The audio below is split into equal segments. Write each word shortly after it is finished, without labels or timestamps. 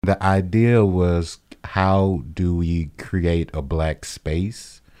The idea was, how do we create a Black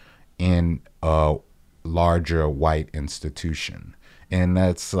space in a larger white institution? And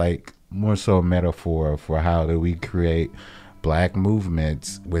that's like more so a metaphor for how do we create Black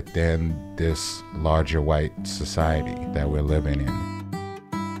movements within this larger white society that we're living in.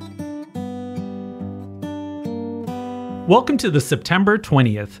 Welcome to the September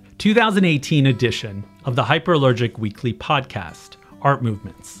 20th, 2018 edition of the Hyperallergic Weekly podcast, Art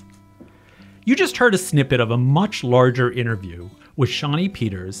Movements. You just heard a snippet of a much larger interview with Shawnee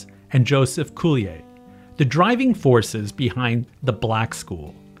Peters and Joseph Coulier, the driving forces behind the Black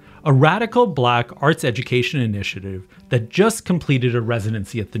School, a radical Black arts education initiative that just completed a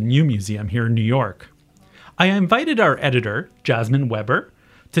residency at the New Museum here in New York. I invited our editor, Jasmine Weber,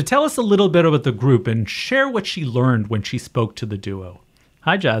 to tell us a little bit about the group and share what she learned when she spoke to the duo.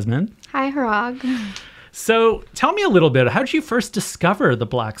 Hi, Jasmine. Hi, Harag. So tell me a little bit, how did you first discover the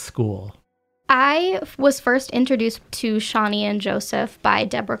Black School? I was first introduced to Shawnee and Joseph by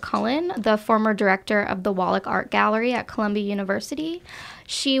Deborah Cullen, the former director of the Wallach Art Gallery at Columbia University.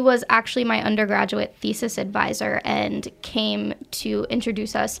 She was actually my undergraduate thesis advisor and came to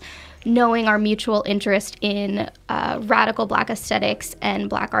introduce us, knowing our mutual interest in radical Black aesthetics and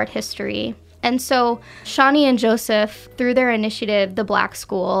Black art history. And so Shawnee and Joseph, through their initiative, The Black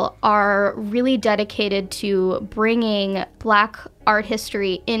School, are really dedicated to bringing Black art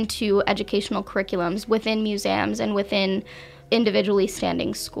history into educational curriculums within museums and within individually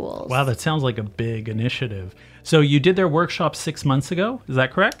standing schools. Wow, that sounds like a big initiative. So you did their workshop 6 months ago, is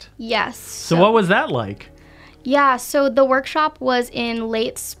that correct? Yes. So what was that like? Yeah, so the workshop was in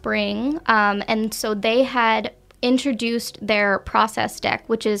late spring, and so they had introduced their process deck,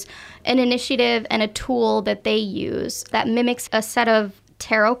 which is an initiative and a tool that they use that mimics a set of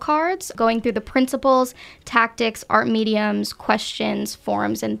tarot cards, going through the principles, tactics, art mediums, questions,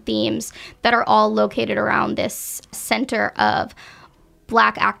 forms, and themes that are all located around this center of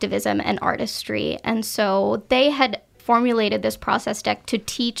Black activism and artistry. And so they had formulated this process deck to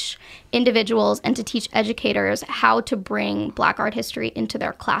teach individuals and to teach educators how to bring Black art history into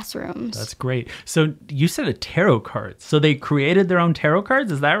their classrooms. That's great. So you said a tarot card. So they created their own tarot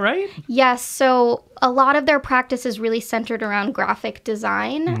cards, is that right? Yes. So a lot of their practice is really centered around graphic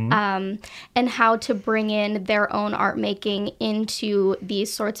design, and how to bring in their own art making into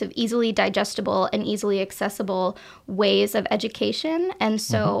these sorts of easily digestible and easily accessible ways of education. And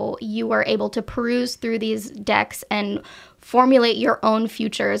so you were able to peruse through these decks and formulate your own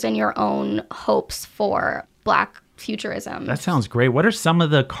futures and your own hopes for Black futurism. That sounds great. What are some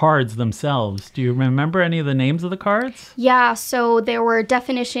of the cards themselves? Do you remember any of the names of the cards? Yeah, so there were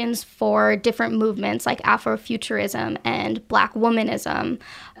definitions for different movements like Afrofuturism and Black womanism,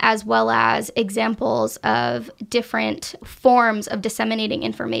 as well as examples of different forms of disseminating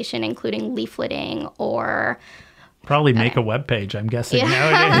information, including leafleting or Probably make a web page, I'm guessing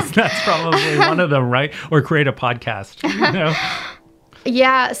nowadays. That's probably one of them, right? Or create a podcast, you know?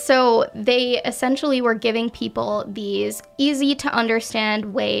 Yeah, so they essentially were giving people these easy to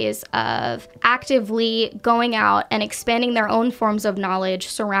understand ways of actively going out and expanding their own forms of knowledge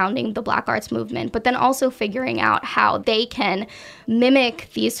surrounding the Black arts movement, but then also figuring out how they can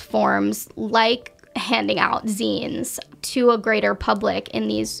mimic these forms, like handing out zines to a greater public in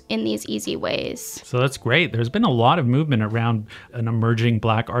these easy ways. So that's great. There's been a lot of movement around an emerging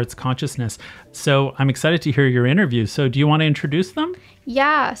Black arts consciousness. So I'm excited to hear your interview. So do you want to introduce them?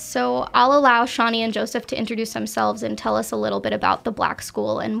 Yeah, so I'll allow Shawnee and Joseph to introduce themselves and tell us a little bit about the Black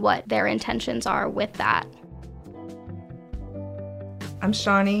School and what their intentions are with that. I'm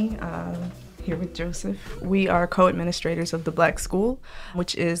Shawnee, here with Joseph. We are co-administrators of the Black School,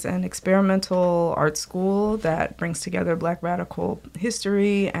 which is an experimental art school that brings together Black radical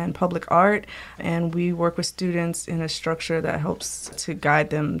history and public art. And we work with students in a structure that helps to guide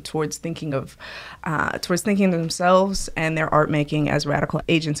them towards thinking of themselves and their art making as radical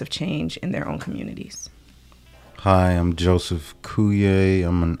agents of change in their own communities. Hi, I'm Joseph Coulier.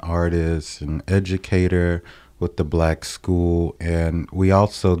 I'm an artist and educator with the Black School, and we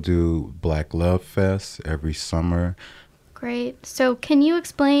also do Black Love Fest every summer. Great. So can you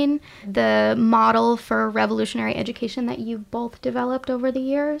explain the model for revolutionary education that you've both developed over the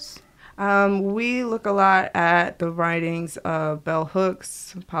years? We look a lot at the writings of Bell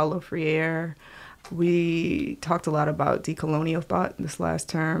Hooks, Paulo Freire. We talked a lot about decolonial thought this last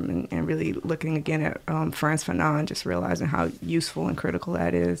term and really looking again at Frantz Fanon, just realizing how useful and critical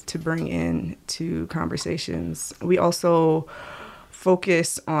that is to bring in to conversations. We also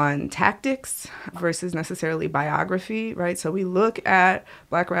focus on tactics versus necessarily biography, right? So we look at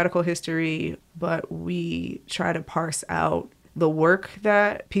Black radical history, but we try to parse out the work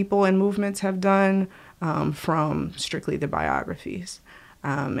that people and movements have done from strictly the biographies.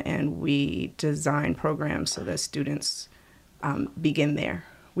 And we design programs so that students begin there.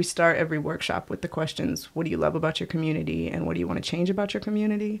 We start every workshop with the questions, what do you love about your community and what do you want to change about your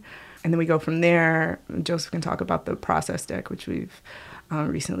community? And then we go from there. Joseph can talk about the process deck, which we've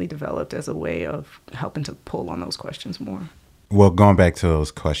recently developed as a way of helping to pull on those questions more. Well, going back to those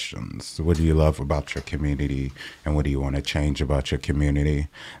questions, what do you love about your community and what do you want to change about your community?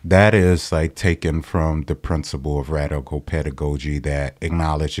 That is like taken from the principle of radical pedagogy that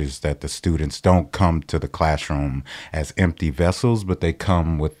acknowledges that the students don't come to the classroom as empty vessels, but they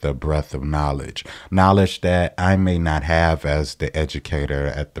come with the breadth of knowledge. Knowledge that I may not have as the educator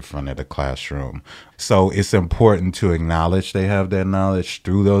at the front of the classroom. So it's important to acknowledge they have that knowledge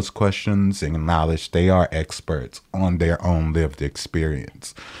through those questions and acknowledge they are experts on their own lived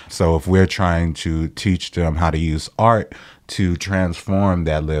experience. So if we're trying to teach them how to use art to transform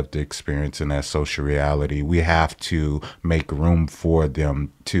that lived experience and that social reality, we have to make room for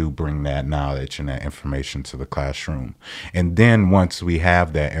them to bring that knowledge and that information to the classroom. And then once we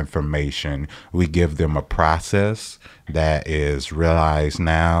have that information, we give them a process that is realized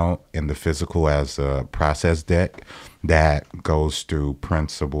now in the physical as a process deck that goes through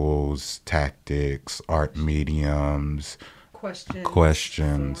principles, tactics, art mediums,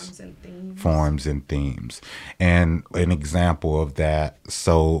 questions, forms and themes. And an example of that,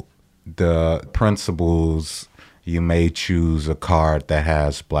 so the principles, you may choose a card that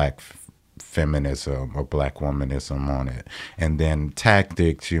has Black feminism or Black womanism on it. And then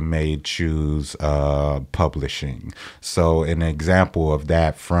tactics, you may choose publishing. So an example of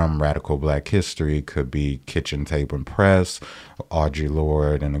that from Radical Black History could be Kitchen Table Press. Audre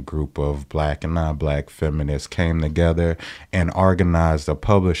Lorde and a group of Black and non-Black feminists came together and organized a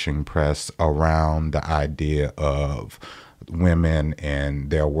publishing press around the idea of women and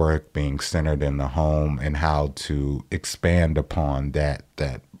their work being centered in the home and how to expand upon that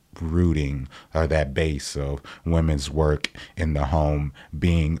rooting or that base of women's work in the home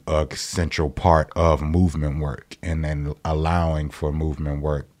being a central part of movement work, and then allowing for movement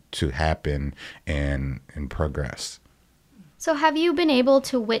work to happen and progress. So have you been able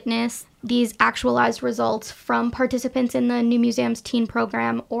to witness these actualized results from participants in the New Museum's teen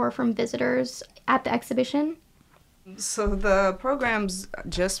program or from visitors at the exhibition? So the program's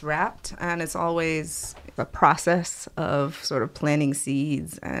just wrapped, and it's always a process of sort of planting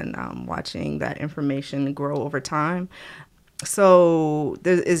seeds and watching that information grow over time. So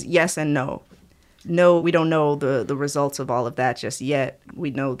there is yes and no. No, we don't know the results of all of that just yet. We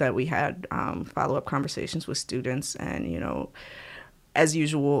know that we had follow-up conversations with students and, as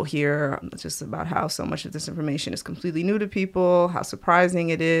usual here, just about how so much of this information is completely new to people, how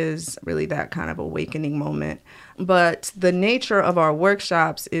surprising it is, really that kind of awakening moment. But the nature of our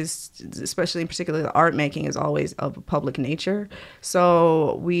workshops is, especially in particular the art making, is always of a public nature.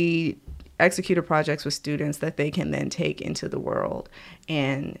 So we executed projects with students that they can then take into the world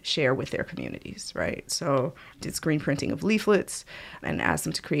and share with their communities, right? So did screen printing of leaflets and asked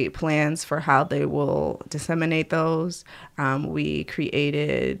them to create plans for how they will disseminate those. We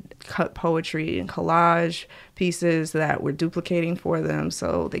created cut poetry and collage pieces that we're duplicating for them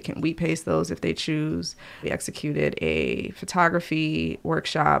so they can wheat paste those if they choose. We executed a photography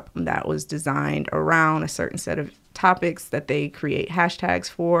workshop that was designed around a certain set of topics that they create hashtags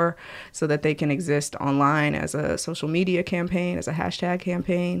for so that they can exist online as a social media campaign, as a hashtag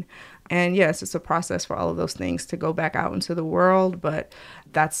campaign. And yes, it's a process for all of those things to go back out into the world, but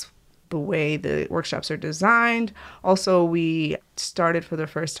that's the way the workshops are designed. Also, we started for the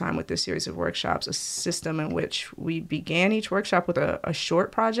first time with this series of workshops a system in which we began each workshop with a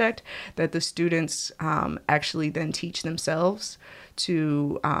short project that the students actually then teach themselves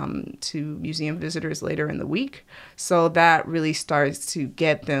to museum visitors later in the week. So that really starts to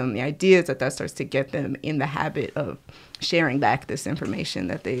get them, the idea is that starts to get them in the habit of sharing back this information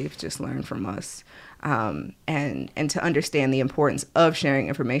that they've just learned from us. And to understand the importance of sharing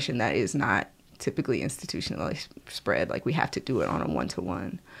information that is not typically institutionally spread. Like we have to do it on a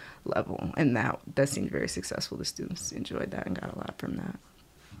one-to-one level. And that seemed very successful. The students enjoyed that and got a lot from that.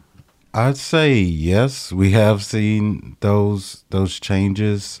 I'd say yes, we have seen those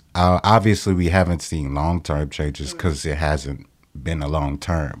changes. Obviously, we haven't seen long-term changes because it hasn't been a long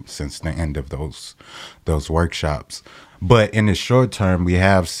term since the end of those workshops. But in the short term, we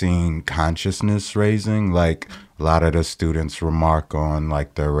have seen consciousness raising. Like a lot of the students remark on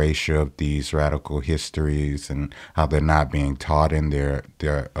like the erasure of these radical histories and how they're not being taught in their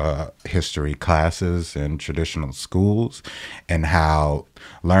history classes in traditional schools, and how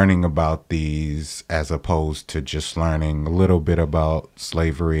learning about these as opposed to just learning a little bit about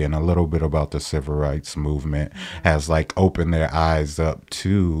slavery and a little bit about the civil rights movement has like opened their eyes up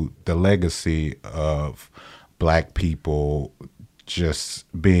to the legacy of Black people just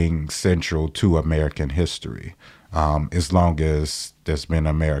being central to American history. As long as there's been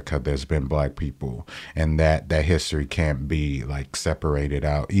America, there's been Black people, and that history can't be like separated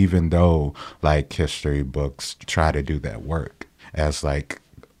out, even though like history books try to do that work as like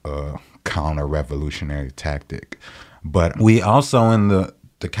a counter-revolutionary tactic. But we also, in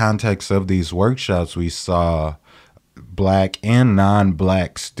the context of these workshops, we saw Black and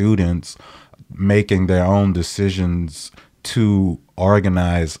non-Black students making their own decisions to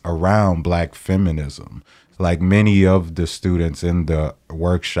organize around Black feminism. Like many of the students in the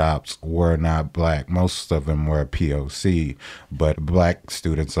workshops were not Black. Most of them were POC, but Black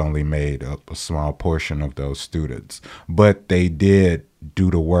students only made up a small portion of those students. But they did do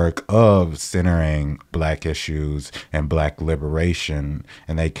the work of centering Black issues and Black liberation,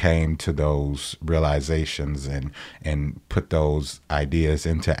 and they came to those realizations and put those ideas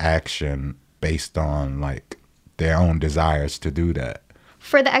into action based on like their own desires to do that.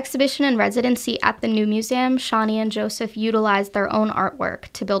 For the exhibition and residency at the New Museum, Shani and Joseph utilized their own artwork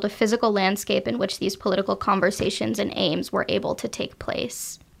to build a physical landscape in which these political conversations and aims were able to take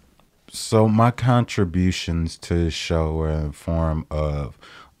place. So my contributions to the show were in the form of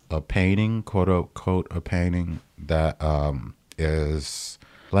a painting, quote unquote, a painting that is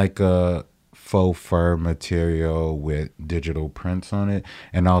like a faux fur material with digital prints on it,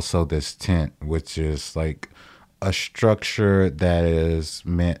 and also this tent, which is like a structure that is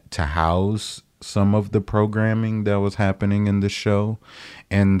meant to house some of the programming that was happening in the show.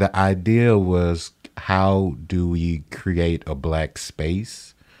 And the idea was, how do we create a Black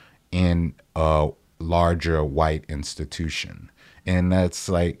space in a larger white institution? And that's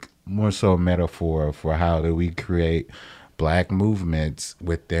like more so a metaphor for how do we create Black movements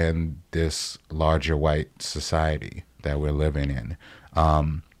within this larger white society that we're living in.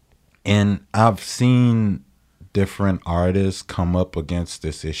 And I've seen different artists come up against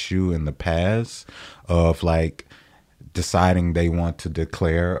this issue in the past of like deciding they want to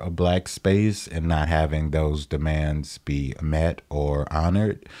declare a Black space and not having those demands be met or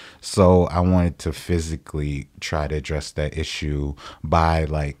honored. So I wanted to physically try to address that issue by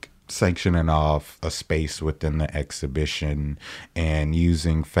like sanctioning off a space within the exhibition and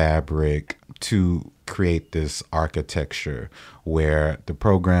using fabric to create this architecture where the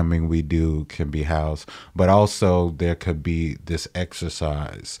programming we do can be housed, but also there could be this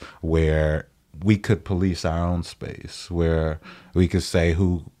exercise where we could police our own space, where we could say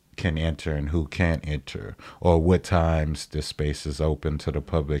who can enter and who can't enter, or what times this space is open to the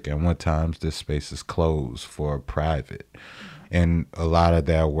public and what times this space is closed for private. And a lot of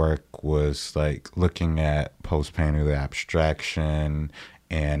that work was like looking at post-painterly abstraction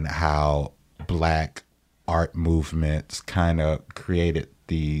and how Black art movements kind of created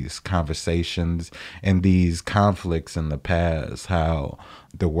these conversations and these conflicts in the past, how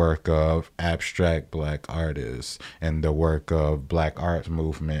the work of abstract Black artists and the work of Black art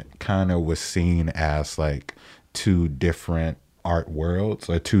movement kind of was seen as like two different art worlds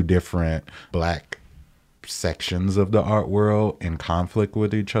or two different Black sections of the art world in conflict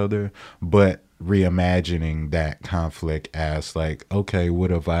with each other, but reimagining that conflict as like, okay,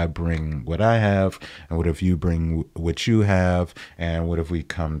 what if I bring what I have, and what if you bring what you have, and what if we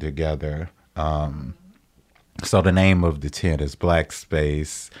come together? So the name of the tent is Black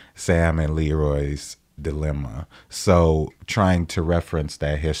Space, Sam and Leroy's Dilemma. So trying to reference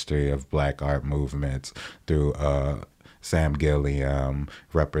that history of Black art movements through Sam Gilliam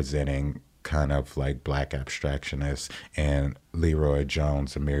representing kind of like Black abstractionists, and Leroy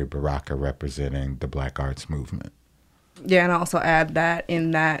Jones and Mary Baraka representing the Black arts movement. Yeah, and I also add that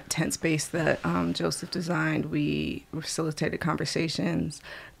in that tent space that Joseph designed, we facilitated conversations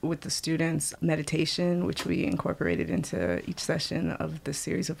with the students, meditation, which we incorporated into each session of the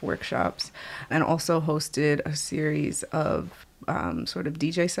series of workshops, and also hosted a series of sort of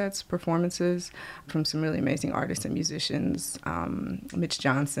DJ sets, performances from some really amazing artists and musicians, Mitch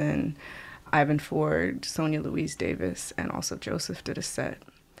Johnson, Ivan Ford, Sonia Louise Davis, and also Joseph did a set.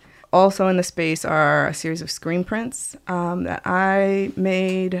 Also in the space are a series of screen prints that I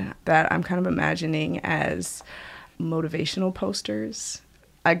made that I'm kind of imagining as motivational posters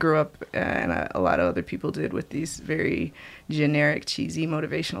I grew up, and a lot of other people did, with these very generic, cheesy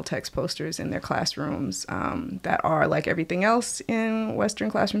motivational text posters in their classrooms that are, like everything else in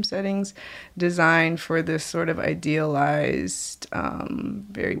Western classroom settings, designed for this sort of idealized,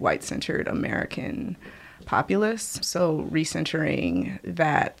 very white-centered American populace. So recentering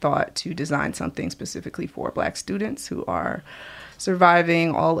that thought to design something specifically for Black students who are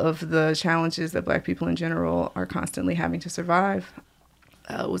surviving all of the challenges that Black people in general are constantly having to survive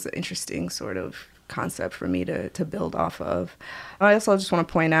was an interesting sort of concept for me to build off of. I also just want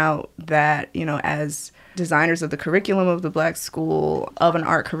to point out that, as designers of the curriculum of the Black school, of an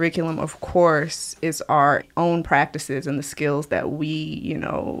art curriculum, of course, it's our own practices and the skills that we,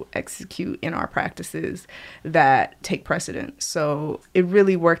 execute in our practices that take precedence. So it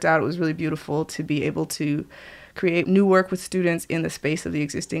really worked out. It was really beautiful to be able to create new work with students in the space of the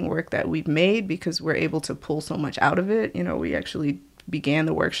existing work that we've made, because we're able to pull so much out of it. We actually began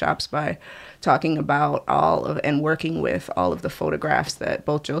the workshops by talking about and working with all of the photographs that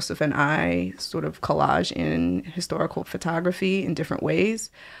both Joseph and I sort of collage in historical photography in different ways.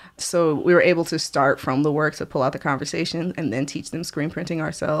 So we were able to start from the work to pull out the conversation and then teach them screen printing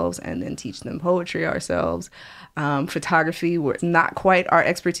ourselves and then teach them poetry ourselves. Photography was not quite our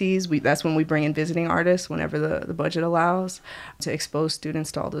expertise. That's when we bring in visiting artists whenever the budget allows, to expose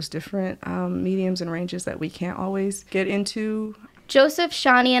students to all those different mediums and ranges that we can't always get into. Joseph,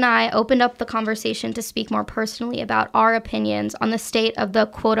 Shani, and I opened up the conversation to speak more personally about our opinions on the state of the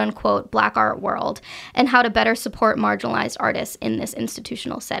quote-unquote Black art world and how to better support marginalized artists in this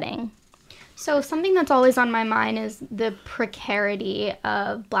institutional setting. So something that's always on my mind is the precarity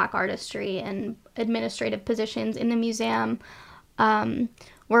of Black artistry and administrative positions in the museum.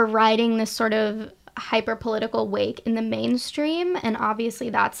 We're riding this sort of hyper-political wake in the mainstream, and obviously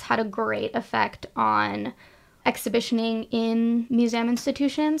that's had a great effect on exhibitioning in museum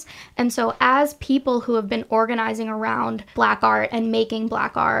institutions. And so as people who have been organizing around Black art and making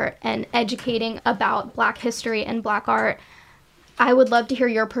Black art and educating about Black history and Black art, I would love to hear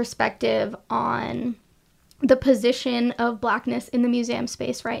your perspective on the position of Blackness in the museum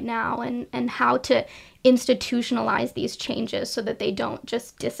space right now, and how to institutionalize these changes so that they don't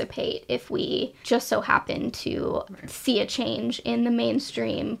just dissipate if we just so happen to see a change in the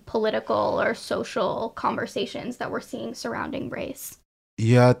mainstream political or social conversations that we're seeing surrounding race.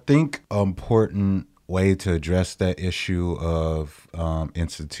 Yeah, I think an important way to address that issue of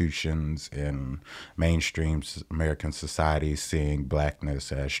institutions in mainstream American society seeing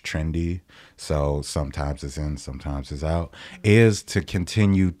Blackness as trendy, so sometimes it's in, sometimes it's out, is to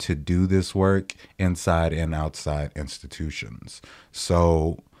continue to do this work inside and outside institutions.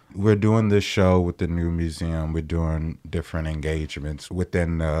 So we're doing this show with the new museum. We're doing different engagements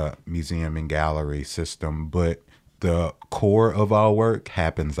within the museum and gallery system, but the core of our work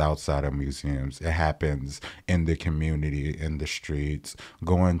happens outside of museums. It happens in the community, in the streets,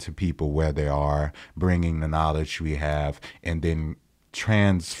 going to people where they are, bringing the knowledge we have, and then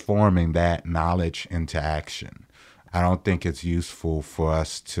transforming that knowledge into action. I don't think it's useful for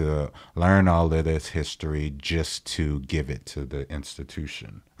us to learn all of this history just to give it to the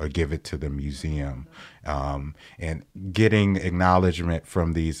institution or give it to the museum. And getting acknowledgement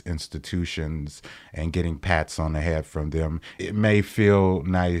from these institutions and getting pats on the head from them, it may feel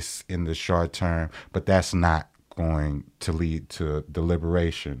nice in the short term, but that's not going to lead to the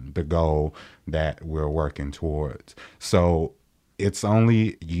liberation, the goal that we're working towards. So it's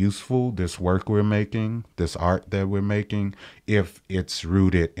only useful, this work we're making, this art that we're making, if it's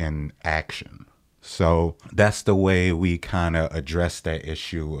rooted in action. So that's the way we kind of address that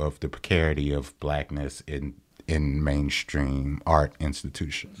issue of the precarity of Blackness in mainstream art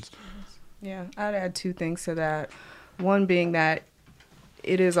institutions. Yeah, I'd add two things to that. One being that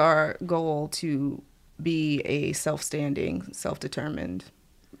it is our goal to be a self-standing, self-determined,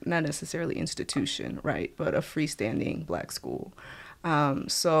 not necessarily institution, right, but a freestanding Black school.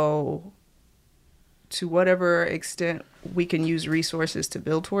 So to whatever extent we can use resources to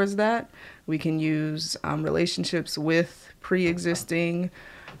build towards that, we can use relationships with pre-existing,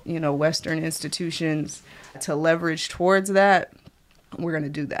 Western institutions to leverage towards that, we're going to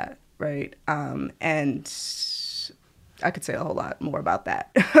do that, right? And I could say a whole lot more about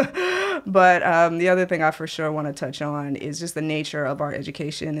that. But the other thing I for sure want to touch on is just the nature of our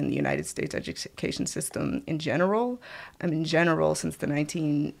education in the United States education system in general. In general, since the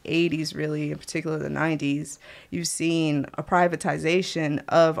 1980s, really, in particular the 90s, you've seen a privatization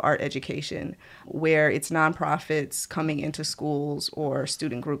of art education where it's nonprofits coming into schools or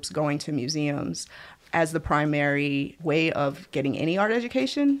student groups going to museums as the primary way of getting any art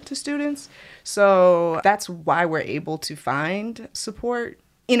education to students. So that's why we're able to find support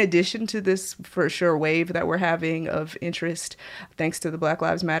in addition to this, for sure, wave that we're having of interest, thanks to the Black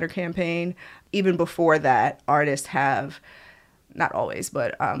Lives Matter campaign, even before that, artists have, not always,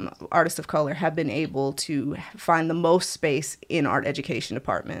 but artists of color have been able to find the most space in art education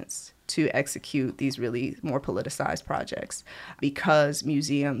departments to execute these really more politicized projects, because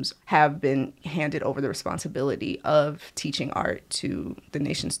museums have been handed over the responsibility of teaching art to the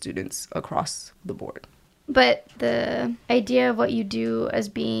nation's students across the board. But the idea of what you do as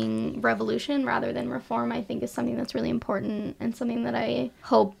being revolution rather than reform, I think, is something that's really important and something that I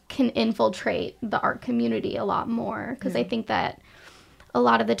hope can infiltrate the art community a lot more. Because I think that a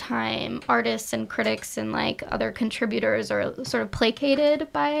lot of the time, artists and critics and like other contributors are sort of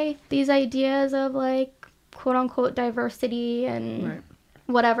placated by these ideas of like quote unquote diversity and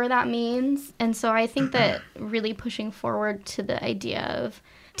whatever that means. And so I think that really pushing forward to the idea of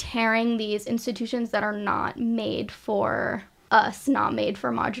tearing these institutions that are not made for us, not made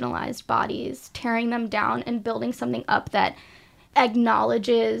for marginalized bodies, tearing them down and building something up that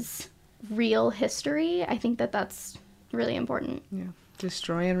acknowledges real history, I think that that's really important. Yeah.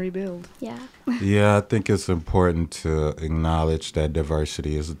 Destroy and rebuild. Yeah. Yeah, I think it's important to acknowledge that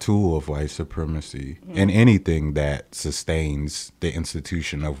diversity is a tool of white supremacy. And anything that sustains the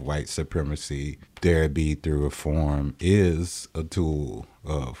institution of white supremacy, dare it be through reform, is a tool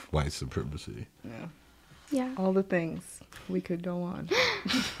of white supremacy. Yeah. All the things. We could go on.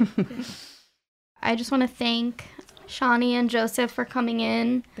 I just want to thank Shani and Joseph for coming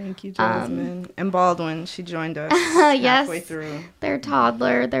in. Thank you, Jasmine. And Baldwin, she joined us Yes. halfway through. Their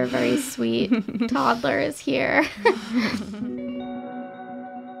toddler, they're very sweet. Toddler is here.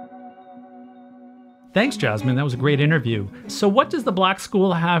 Thanks, Jasmine. That was a great interview. So what does the Black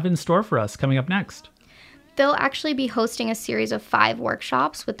School have in store for us coming up next? They'll actually be hosting a series of 5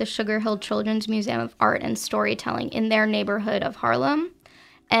 workshops with the Sugar Hill Children's Museum of Art and Storytelling in their neighborhood of Harlem.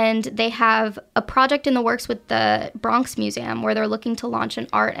 And they have a project in the works with the Bronx Museum where they're looking to launch an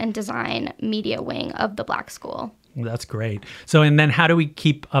art and design media wing of the Black School. That's great. So, and then how do we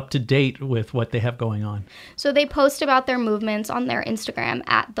keep up to date with what they have going on? So they post about their movements on their Instagram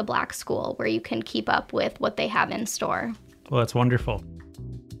at the Black School, where you can keep up with what they have in store. Well, that's wonderful.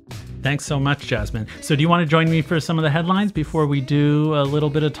 Thanks so much, Jasmine. So do you want to join me for some of the headlines before we do a little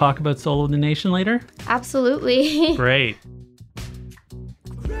bit of talk about Soul of the Nation later? Absolutely. Great.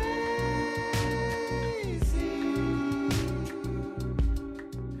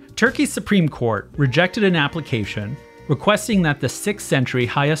 Turkey's Supreme Court rejected an application requesting that the 6th century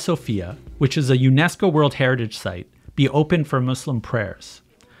Hagia Sophia, which is a UNESCO World Heritage Site, be open for Muslim prayers.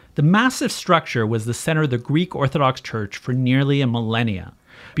 The massive structure was the center of the Greek Orthodox Church for nearly a millennia,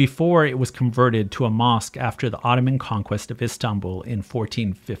 before it was converted to a mosque after the Ottoman conquest of Istanbul in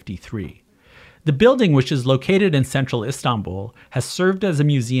 1453. The building, which is located in central Istanbul, has served as a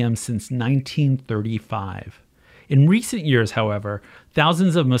museum since 1935. In recent years, however,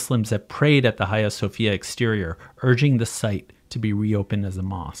 thousands of Muslims have prayed at the Hagia Sophia exterior, urging the site to be reopened as a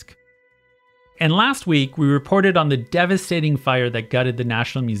mosque. And last week, we reported on the devastating fire that gutted the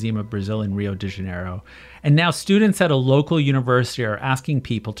National Museum of Brazil in Rio de Janeiro. And now students at a local university are asking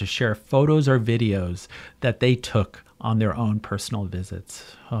people to share photos or videos that they took on their own personal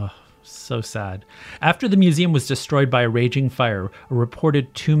visits. Oh, so sad. After the museum was destroyed by a raging fire, a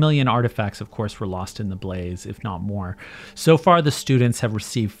reported 2 million artifacts, of course, were lost in the blaze, if not more. So far, the students have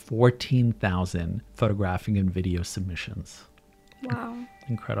received 14,000 photographic and video submissions. Wow.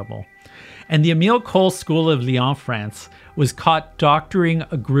 Incredible. And the Émile Cohl School of Lyon, France, was caught doctoring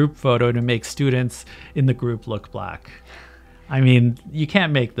a group photo to make students in the group look black. I mean, you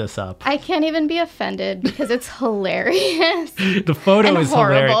can't make this up. I can't even be offended because it's hilarious. The photo and is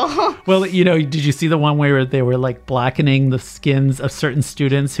horrible. Hilarious. Well, you know, did you see the one where they were like blackening the skins of certain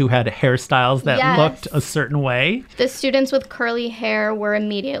students who had hairstyles that Yes. looked a certain way? The students with curly hair were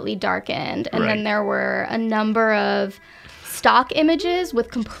immediately darkened. And Right. then there were a number of stock images with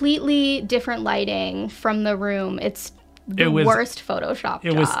completely different lighting from the room. It's the worst Photoshop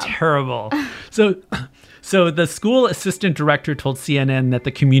It job. was terrible. So the school assistant director told CNN that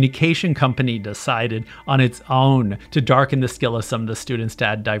the communication company decided on its own to darken the skill of some of the students to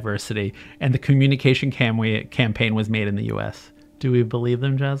add diversity, and the communication campaign was made in the U.S. Do we believe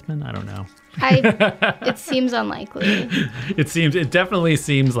them, Jasmine? I don't know. It seems unlikely. It definitely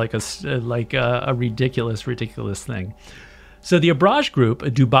seems like a ridiculous thing. So the Abraj Group,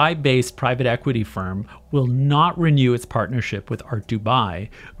 a Dubai-based private equity firm, will not renew its partnership with Art Dubai,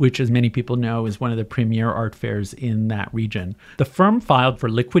 which, as many people know, is one of the premier art fairs in that region. The firm filed for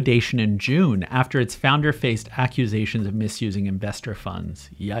liquidation in June after its founder faced accusations of misusing investor funds.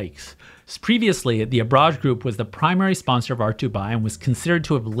 Yikes. Previously, the Abraj Group was the primary sponsor of Art Dubai and was considered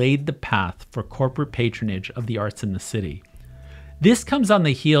to have laid the path for corporate patronage of the arts in the city. This comes on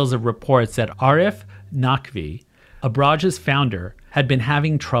the heels of reports that Arif Naqvi, Abraj's founder, had been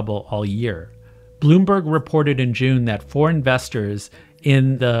having trouble all year. Bloomberg reported in June that 4 investors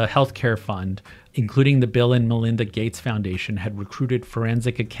in the healthcare fund, including the Bill and Melinda Gates Foundation, had recruited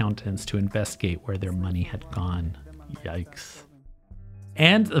forensic accountants to investigate where their money had gone. Yikes.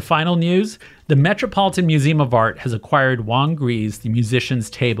 And the final news, the Metropolitan Museum of Art has acquired Juan Gris' The Musician's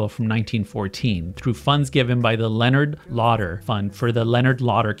Table from 1914 through funds given by the Leonard Lauder Fund for the Leonard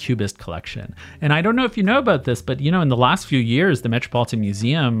Lauder Cubist Collection. And I don't know if you know about this, but in the last few years, the Metropolitan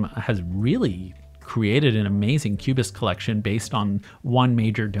Museum has really created an amazing Cubist collection based on one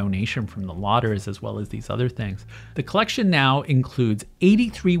major donation from the Lauders, as well as these other things. The collection now includes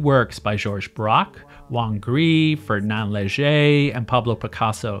 83 works by Georges Braque, Juan Gris, Ferdinand Léger, and Pablo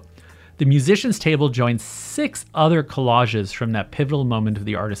Picasso. The Musician's Table joins 6 other collages from that pivotal moment of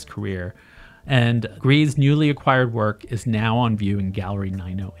the artist's career, and Gris' newly acquired work is now on view in Gallery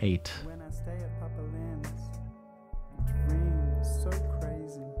 908.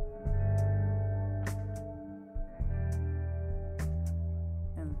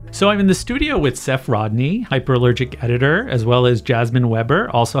 So I'm in the studio with Seph Rodney, Hyperallergic editor, as well as Jasmine Weber,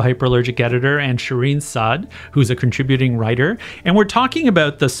 also Hyperallergic editor, and Shireen Saad, who's a contributing writer. And we're talking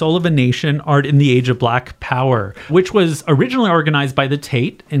about the Soul of a Nation, Art in the Age of Black Power, which was originally organized by the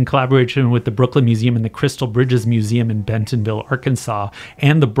Tate in collaboration with the Brooklyn Museum and the Crystal Bridges Museum in Bentonville, Arkansas,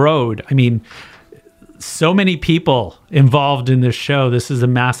 and the Broad. I mean, so many people involved in this show. This is a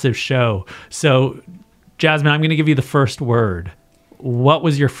massive show. So, Jasmine, I'm going to give you the first word. What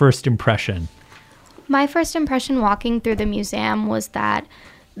was your first impression? My first impression walking through the museum was that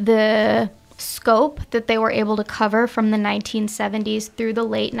the scope that they were able to cover from the 1970s through the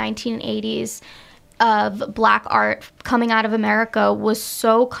late 1980s of Black art coming out of America was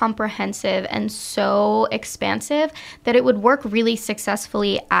so comprehensive and so expansive that it would work really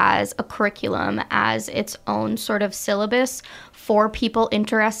successfully as a curriculum, as its own sort of syllabus for people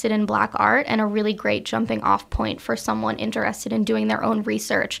interested in Black art, and a really great jumping off point for someone interested in doing their own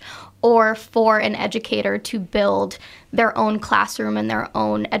research, or for an educator to build their own classroom and their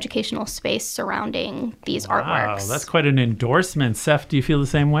own educational space surrounding these artworks. Wow, that's quite an endorsement. Seph, do you feel the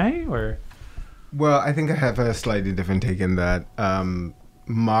same way, or? Well, I think I have a slightly different take in that.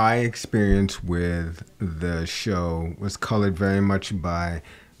 My experience with the show was colored very much by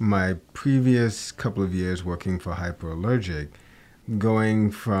my previous couple of years working for Hyperallergic,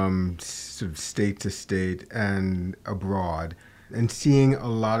 going from sort of state to state and abroad, and seeing a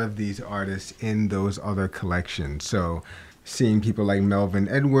lot of these artists in those other collections. So seeing people like Melvin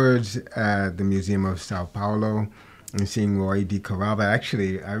Edwards at the Museum of Sao Paulo, and seeing Roy DeCarava.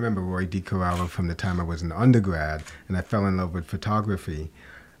 Actually, I remember Roy DeCarava from the time I was an undergrad, and I fell in love with photography.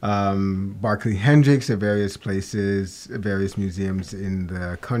 Barclay Hendricks at various places, various museums in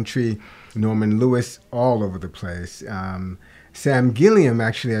the country. Norman Lewis all over the place. Sam Gilliam,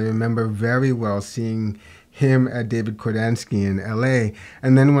 actually, I remember very well seeing him at David Kordansky in LA.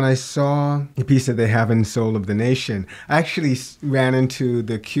 And then when I saw a piece that they have in Soul of the Nation, I actually ran into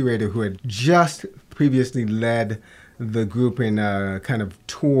the curator who had just previously led the group in a kind of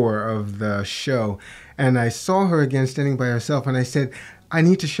tour of the show. And I saw her again standing by herself, and I said, I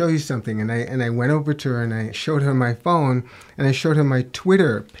need to show you something. And I went over to her and I showed her my phone, and I showed her my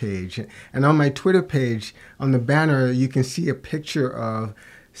Twitter page. And on my Twitter page, on the banner, you can see a picture of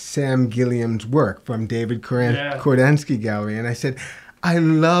Sam Gilliam's work from David Kordansky Gallery. And I said, I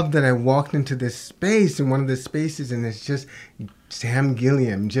love that I walked into this space, in one of the spaces, and it's just Sam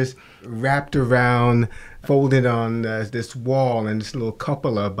Gilliam just wrapped around, folded on this wall, and this little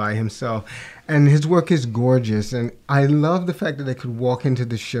cupola by himself. And his work is gorgeous. And I love the fact that I could walk into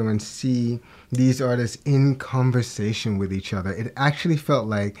the show and see these artists in conversation with each other. It actually felt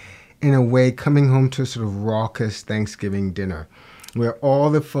like, in a way, coming home to a sort of raucous Thanksgiving dinner, where all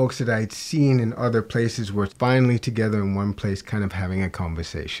the folks that I'd seen in other places were finally together in one place, kind of having a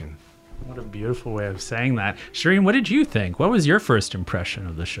conversation. What a beautiful way of saying that. Shireen, what did you think? What was your first impression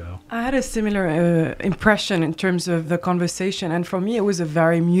of the show? I had a similar impression in terms of the conversation. And for me, it was a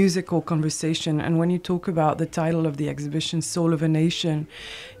very musical conversation. And when you talk about the title of the exhibition, Soul of a Nation,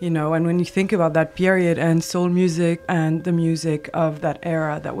 and when you think about that period and soul music and the music of that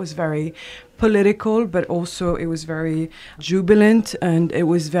era, that was very political, but also it was very jubilant, and it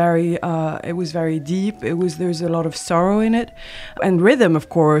was very deep. There's a lot of sorrow in it, and rhythm, of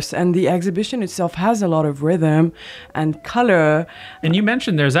course. And the exhibition itself has a lot of rhythm and color. And you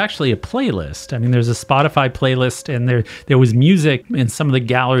mentioned there's actually a playlist. I mean, there's a Spotify playlist, and there was music in some of the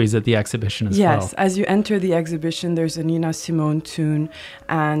galleries at the exhibition as well. Yes, as you enter the exhibition, there's a Nina Simone tune,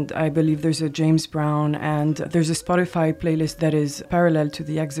 and I believe there's a James Brown, and there's a Spotify playlist that is parallel to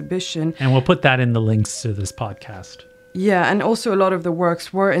the exhibition. And we'll put that in the links to this podcast. Yeah, and also a lot of the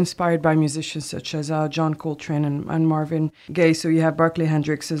works were inspired by musicians such as John Coltrane and Marvin Gaye. So you have Barclay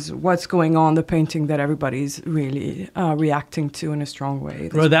Hendrix's What's Going On, the painting that everybody's really reacting to in a strong way.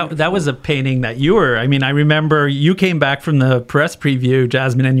 Well, that was a painting that I remember you came back from the press preview,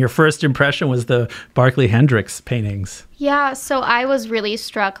 Jasmine, and your first impression was the Barclay Hendrix paintings. Yeah, so I was really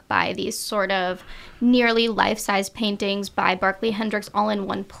struck by these sort of nearly life-size paintings by Barclay Hendrix all in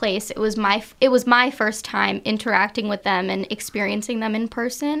one place. It was my first time interacting with them and experiencing them in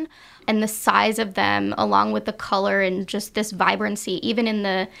person, and the size of them, along with the color and just this vibrancy, even in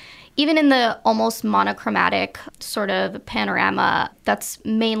the almost monochromatic sort of panorama that's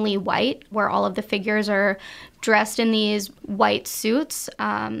mainly white, where all of the figures are dressed in these white suits.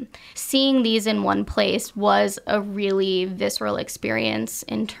 Seeing these in one place was a really visceral experience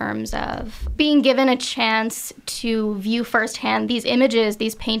in terms of being given a chance to view firsthand these images,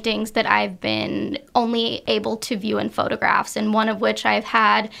 these paintings that I've been only able to view in photographs, and one of which I've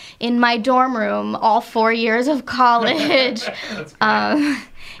had in my dorm room all 4 years of college.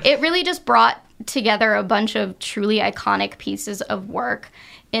 It really just brought together a bunch of truly iconic pieces of work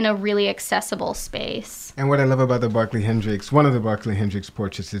in a really accessible space. And what I love about one of the Barclay Hendrix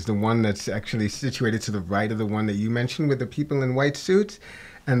portraits is the one that's actually situated to the right of the one that you mentioned with the people in white suits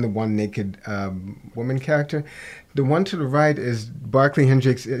and the one naked woman character. The one to the right is Barclay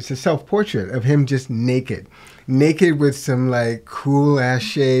Hendrix. It's a self-portrait of him just naked with some like cool ass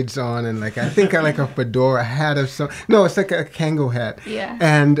shades on, and like I think I like a fedora hat or something. No, it's like a Kangol hat. Yeah.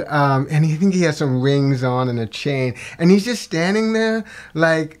 And I think he has some rings on and a chain, and he's just standing there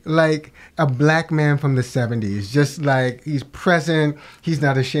like a black man from the 70s, just like he's present. He's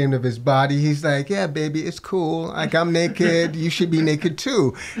not ashamed of his body. He's like, yeah, baby, it's cool. Like I'm naked. You should be naked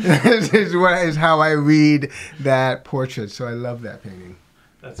too. is how I read that portrait. So I love that painting.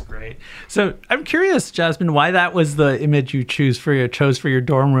 That's great. So I'm curious, Jasmine, why that was the image you chose for your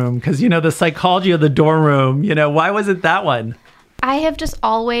dorm room? Because, the psychology of the dorm room, why was it that one? I have just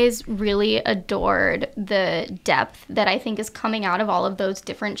always really adored the depth that I think is coming out of all of those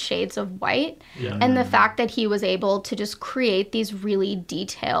different shades of white. Yeah. And the fact that he was able to just create these really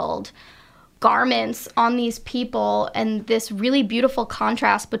detailed garments on these people, and this really beautiful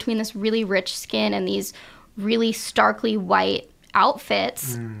contrast between this really rich skin and these really starkly white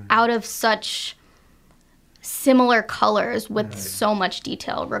outfits out of such similar colors with so much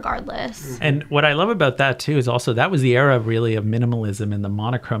detail regardless. And what I love about that too is also that was the era really of minimalism and the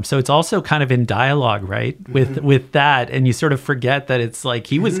monochrome. So it's also kind of in dialogue, right? With that, and you sort of forget that it's like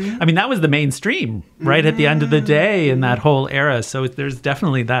he was, that was the mainstream, right? At the end of the day in that whole era. So there's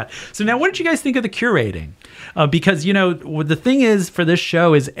definitely that. So now what did you guys think of the curating? Because, the thing is for this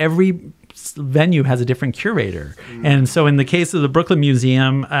show is every venue has a different curator. And so in the case of the Brooklyn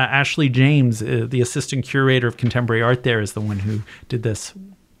Museum, Ashley James, the assistant curator of contemporary art there, is the one who did this.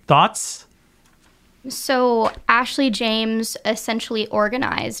 Thoughts? So Ashley James essentially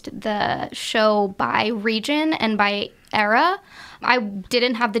organized the show by region and by era. I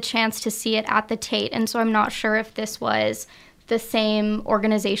didn't have the chance to see it at the Tate, and so I'm not sure if this was the same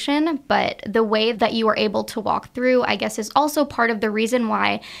organization, but the way that you were able to walk through, I guess, is also part of the reason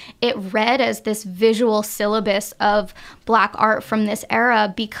why it read as this visual syllabus of Black art from this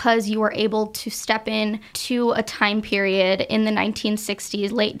era, because you were able to step in to a time period in the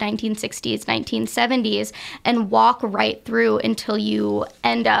 1960s, late 1960s, 1970s, and walk right through until you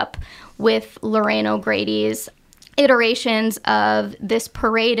end up with Lorraine O'Grady's iterations of this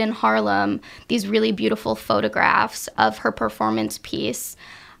parade in Harlem, these really beautiful photographs of her performance piece,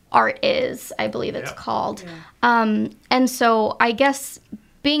 Art Is, I believe it's called. Yeah. And so I guess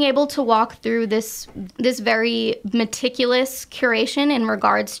being able to walk through this very meticulous curation in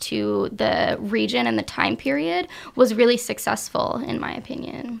regards to the region and the time period was really successful, in my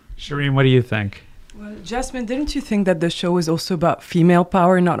opinion. Shireen, what do you think? Well, Jasmine, didn't you think that the show is also about female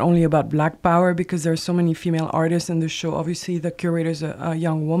power, not only about Black power, because there are so many female artists in the show? Obviously, the curator is a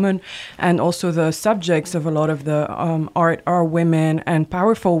young woman, and also the subjects of a lot of the art are women and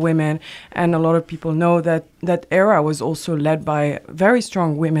powerful women, and a lot of people know that that era was also led by very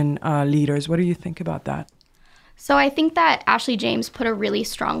strong women leaders. What do you think about that? So I think that Ashley James put a really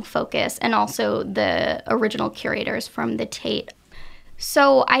strong focus, and also the original curators from the Tate.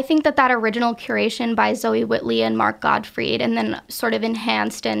 So I think that that original curation by Zoe Whitley and Mark Gottfried, and then sort of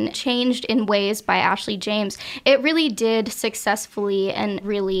enhanced and changed in ways by Ashley James, it really did successfully and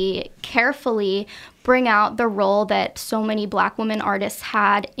really carefully bring out the role that so many Black women artists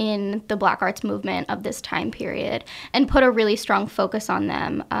had in the Black arts movement of this time period, and put a really strong focus on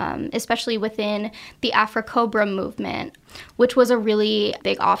them, especially within the Afrocobra movement, which was a really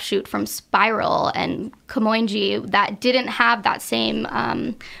big offshoot from Spiral and Komoinji that didn't have that same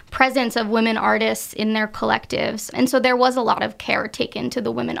presence of women artists in their collectives. And so there was a lot of care taken to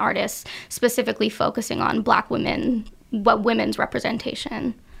the women artists, specifically focusing on Black women, women's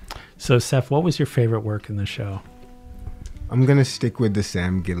representation. So, Seph, what was your favorite work in the show? I'm going to stick with the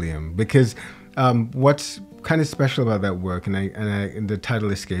Sam Gilliam because what's kind of special about that work, and the title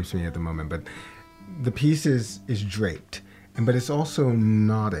escapes me at the moment, but the piece is draped, but it's also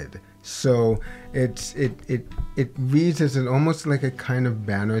knotted. So it reads as almost like a kind of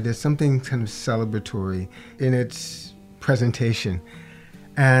banner. There's something kind of celebratory in its presentation.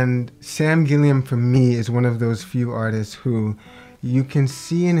 And Sam Gilliam, for me, is one of those few artists who you can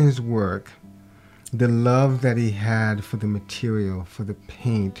see in his work the love that he had for the material, for the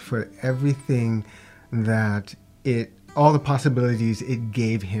paint, for everything that all the possibilities it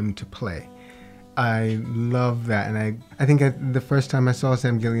gave him to play. I love that, and I think the first time I saw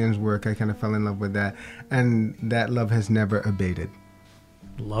Sam Gilliam's work, I kind of fell in love with that, and that love has never abated.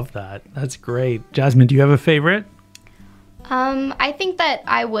 Love that. That's great. Jasmine, do you have a favorite? I think that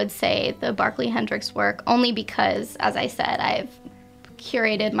I would say the Barkley Hendricks work, only because, as I said, I've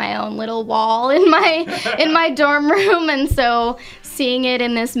curated my own little wall in my dorm room, and so seeing it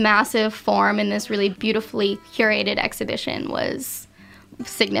in this massive form in this really beautifully curated exhibition was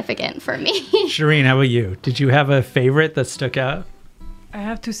significant for me. Shireen, how about you? Did you have a favorite that stuck out? I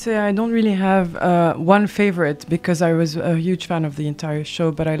have to say I don't really have one favorite because I was a huge fan of the entire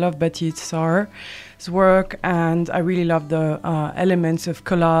show, but I love Betty Tsar's work, and I really love the elements of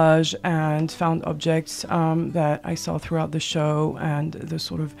collage and found objects that I saw throughout the show, and the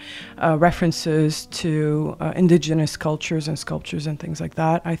sort of references to indigenous cultures and sculptures and things like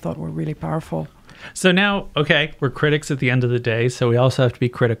that I thought were really powerful. So now, okay, we're critics at the end of the day, so we also have to be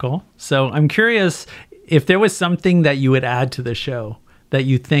critical. So I'm curious if there was something that you would add to the show that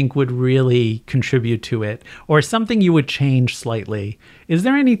you think would really contribute to it, or something you would change slightly. Is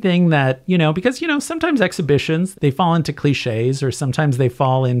there anything that, because, sometimes exhibitions, they fall into cliches, or sometimes they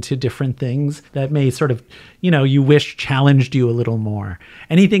fall into different things that may sort of, you wish challenged you a little more.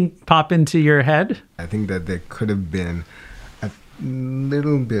 Anything pop into your head? I think that there could have been a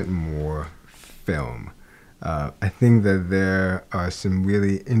little bit more film. I think that there are some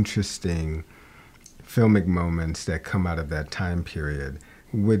really interesting filmic moments that come out of that time period,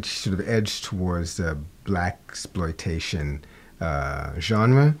 which sort of edge towards the blaxploitation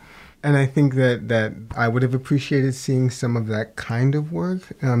genre. And I think that I would have appreciated seeing some of that kind of work.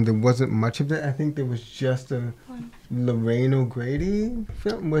 There wasn't much of that. I think there was just a Lorraine O'Grady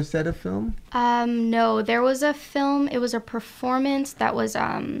film. Was that a film? No, there was a film. It was a performance that was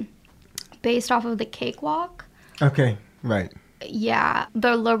based off of the Cakewalk. Okay, right. Yeah,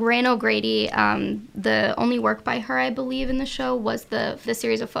 the Lorraine O'Grady, the only work by her, I believe, in the show was the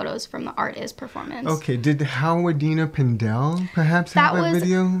series of photos from the Art Is performance. Okay, did Howardina Pindell perhaps have a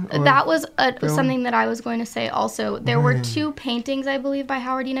video? That was something that I was going to say also. There were two paintings, I believe, by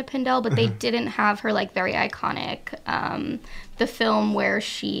Howardina Pindell, but they didn't have her, very iconic, the film where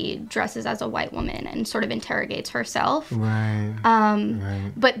she dresses as a white woman and sort of interrogates herself. Right.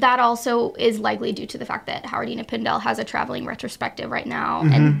 But that also is likely due to the fact that Howardina Pindell has a traveling retrospective right now,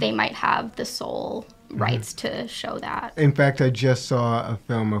 and they might have the sole rights to show that. In fact, I just saw a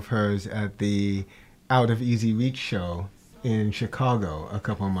film of hers at the Out of Easy Reach show in Chicago a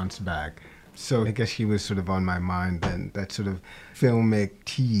couple of months back. So I guess she was sort of on my mind, and that sort of filmic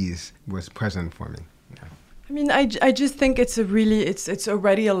tease was present for me. Yeah. I mean, I just think it's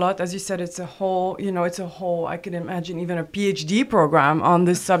already a lot. As you said, it's a whole, I can imagine even a PhD program on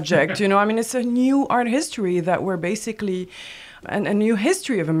this subject, I mean, it's a new art history that we're basically, and a new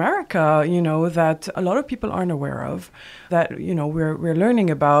history of America, that a lot of people aren't aware of, that, we're learning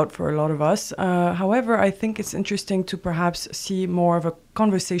about for a lot of us. However, I think it's interesting to perhaps see more of a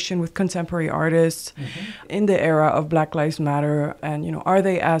conversation with contemporary artists in the era of Black Lives Matter. And, you know, are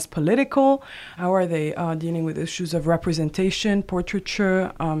they as political? How are they dealing with issues of representation,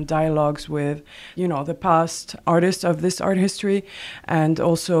 portraiture, dialogues with, you know, the past artists of this art history, and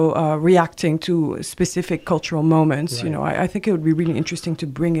also reacting to specific cultural moments. Right. You know, I think it would be really interesting to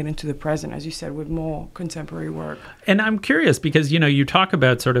bring it into the present, as you said, with more contemporary work. And I'm curious because, you know, you talk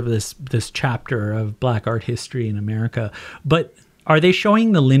about sort of this chapter of Black art history in America, but are they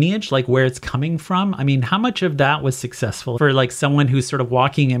showing the lineage, like where it's coming from? I mean, how much of that was successful for like someone who's sort of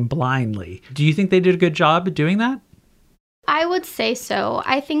walking in blindly? Do you think they did a good job at doing that? I would say so.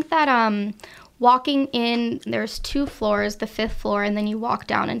 I think that walking in, there's 2 floors, the 5th floor, and then you walk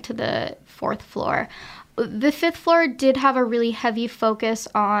down into the 4th floor. The 5th floor did have a really heavy focus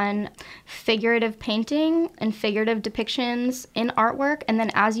on figurative painting and figurative depictions in artwork. And then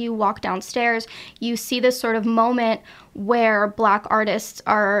as you walk downstairs, you see this sort of moment where Black artists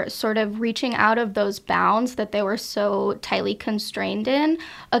are sort of reaching out of those bounds that they were so tightly constrained in,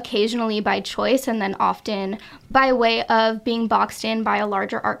 occasionally by choice and then often by way of being boxed in by a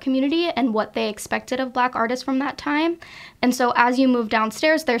larger art community and what they expected of Black artists from that time. And so as you move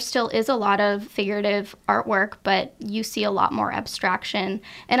downstairs, there still is a lot of figurative artwork, but you see a lot more abstraction.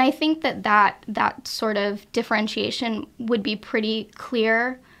 And I think that sort of differentiation would be pretty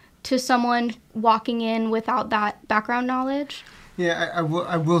clear to someone walking in without that background knowledge. Yeah,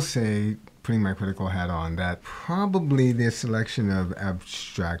 I will say, putting my critical hat on, that probably the selection of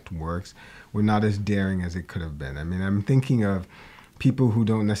abstract works were not as daring as it could have been. I mean, I'm thinking of people who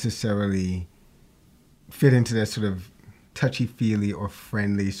don't necessarily fit into that sort of touchy-feely or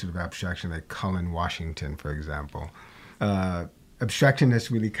friendly sort of abstraction, like Cullen Washington, for example. Abstraction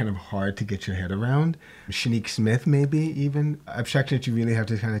that's really kind of hard to get your head around. Shanique Smith, maybe even. Abstraction that you really have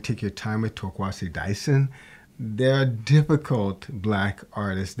to kind of take your time with, Torkwase Dyson. There are difficult Black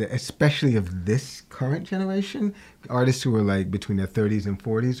artists, that, especially of this current generation, artists who are like between their 30s and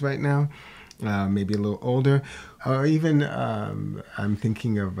 40s right now, maybe a little older, or even I'm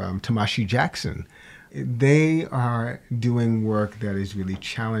thinking of Tamashi Jackson. They are doing work that is really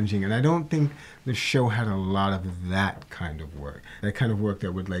challenging, and I don't think the show had a lot of that kind of work. That kind of work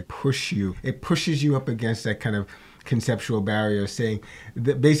that would like push you. It pushes you up against that kind of conceptual barrier,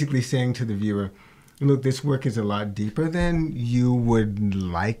 basically saying to the viewer, look, this work is a lot deeper than you would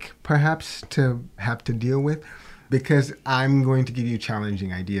like perhaps to have to deal with, because I'm going to give you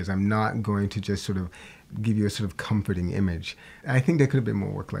challenging ideas. I'm not going to just sort of give you a sort of comforting image. I think there could have been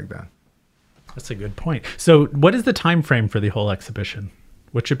more work like that. That's a good point. So what is the time frame for the whole exhibition?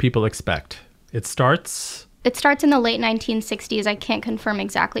 What should people expect? It starts in the late 1960s. I can't confirm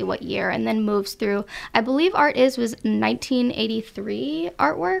exactly what year, and then moves through. I believe Art Is was 1983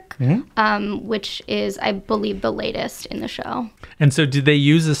 artwork, which is, I believe, the latest in the show. And so did they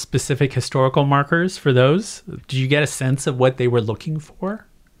use a specific historical markers for those? Did you get a sense of what they were looking for?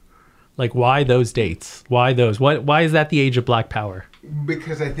 Like, why those dates? Why those? Why is that the age of Black Power?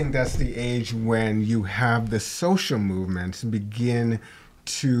 Because I think that's the age when you have the social movements begin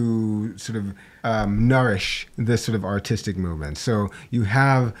to sort of nourish this sort of artistic movement. So you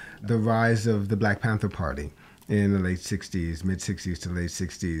have the rise of the Black Panther Party in the late 60s, mid-60s to late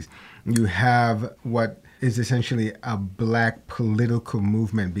 60s. You have what is essentially a Black political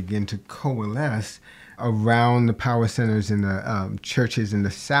movement begin to coalesce around the power centers in the churches in the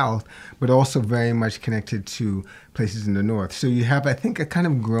South, but also very much connected to places in the North. So you have, I think, a kind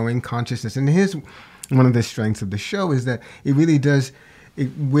of growing consciousness. And here's one of the strengths of the show, is that it really does,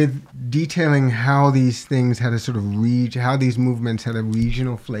 with detailing how these things had a sort of how these movements had a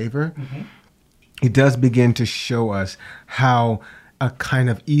regional flavor, it does begin to show us how a kind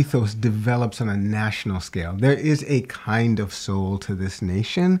of ethos develops on a national scale. There is a kind of soul to this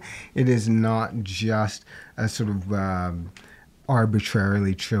nation. It is not just a sort of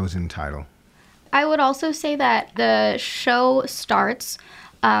arbitrarily chosen title. I would also say that the show starts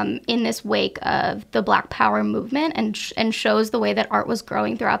in this wake of the Black Power movement and shows the way that art was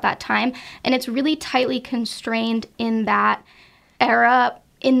growing throughout that time. And it's really tightly constrained in that era,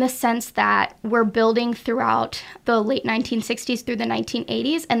 in the sense that we're building throughout the late 1960s through the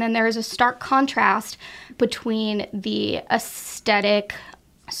 1980s. And then there is a stark contrast between the aesthetic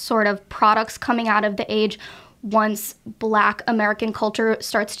sort of products coming out of the age once Black American culture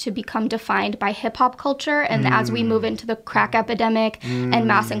starts to become defined by hip-hop culture. And as we move into the crack epidemic and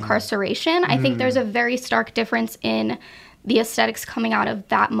mass incarceration, I think there's a very stark difference in the aesthetics coming out of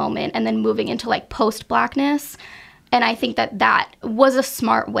that moment and then moving into like post-Blackness. And I think that was a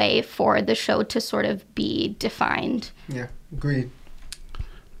smart way for the show to sort of be defined. Yeah, agreed.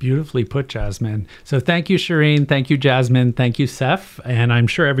 Beautifully put, Jasmine. So thank you, Shireen. Thank you, Jasmine. Thank you, Seth. And I'm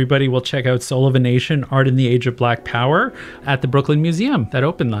sure everybody will check out Soul of a Nation, Art in the Age of Black Power at the Brooklyn Museum that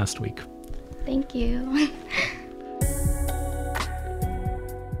opened last week. Thank you.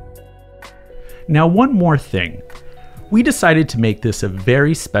 Now, one more thing. We decided to make this a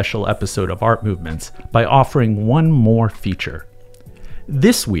very special episode of Art Movements by offering one more feature.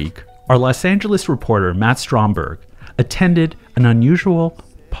 This week, our Los Angeles reporter, Matt Stromberg, attended an unusual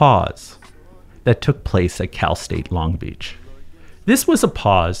pause that took place at Cal State Long Beach. This was a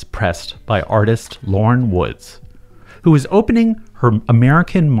pause pressed by artist Lauren Woods, who is opening her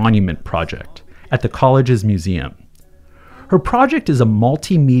American Monument project at the college's museum. Her project is a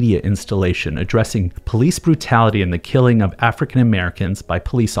multimedia installation addressing police brutality and the killing of African Americans by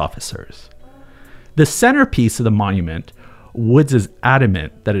police officers. The centerpiece of the monument, Woods is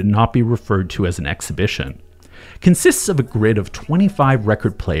adamant that it not be referred to as an exhibition, consists of a grid of 25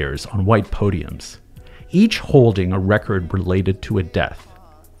 record players on white podiums, each holding a record related to a death.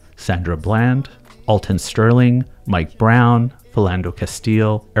 Sandra Bland, Alton Sterling, Mike Brown, Philando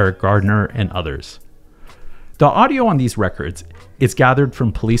Castile, Eric Gardner, and others. The audio on these records is gathered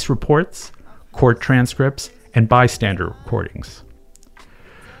from police reports, court transcripts, and bystander recordings.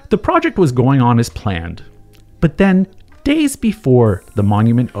 The project was going on as planned, but then, days before the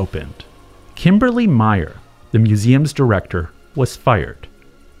monument opened, Kimberly Meyer, the museum's director, was fired.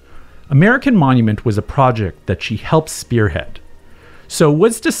 American Monument was a project that she helped spearhead, so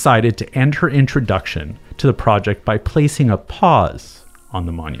Woods decided to end her introduction to the project by placing a pause on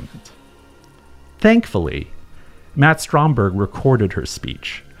the monument. Thankfully, Matt Stromberg recorded her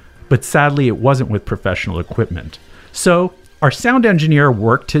speech, but sadly it wasn't with professional equipment. So our sound engineer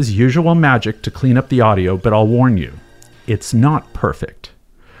worked his usual magic to clean up the audio, but I'll warn you, it's not perfect.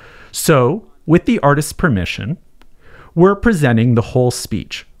 So, with the artist's permission, we're presenting the whole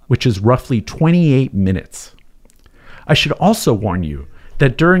speech, which is roughly 28 minutes. I should also warn you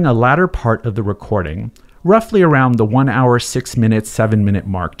that during a latter part of the recording, roughly around the 1 hour, 6 minute, 7 minute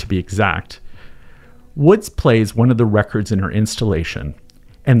mark to be exact, Woods plays one of the records in her installation,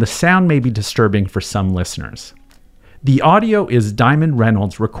 and the sound may be disturbing for some listeners. The audio is Diamond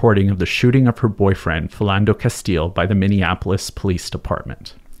Reynolds' recording of the shooting of her boyfriend, Philando Castile, by the Minneapolis Police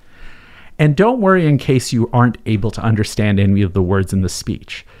Department. And don't worry in case you aren't able to understand any of the words in the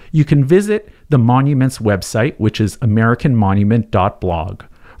speech. You can visit the monument's website, which is americanmonument.blog,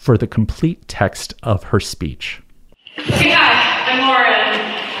 for the complete text of her speech. Hey, hi, I'm Lauren.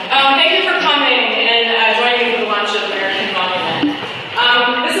 Thank you for coming and joining me for the launch of American Monument.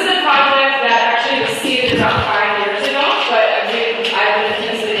 This is a project that actually was seeded about 5 years ago, but I've been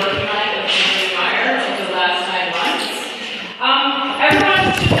intensely working on it with Kimberly Meyer over the last 9 months. Everyone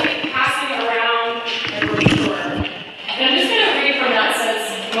should be passing around a brochure. And I'm just going to read from that since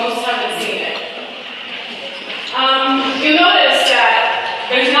most haven't seen it. You'll notice that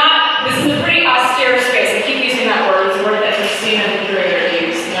this is a pretty austere space. I keep using that word. It's a word that Christina, the curator,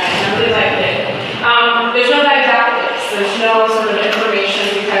 used, and I really liked it. There's no didactics. There's no sort of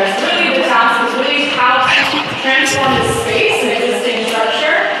information because really the task is really how to transform this space, an existing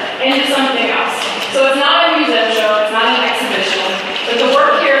structure, into something else. So it's not a museum show, it's not an exhibition, but the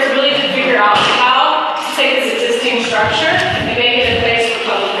work here is really to figure out how to take this existing structure and make it a place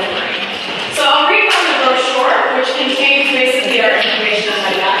for public memory. So I'll read from the brochure, which contains basically our information on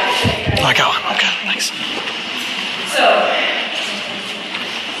my back. Okay, thanks. So,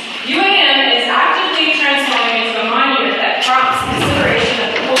 UAM is actively transforming into a monument that prompts consideration of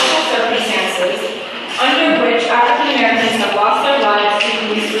the cultural circumstances under which African Americans have lost their lives to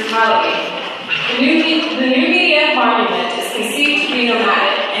police brutality. The new UAM monument is conceived to be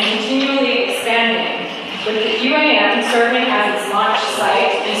nomadic and continually expanding, with the UAM serving as its launch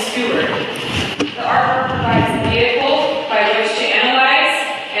site and steward. The artwork provides a vehicle by which to analyze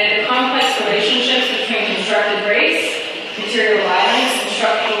and the complex relationships between constructed race, material violence, and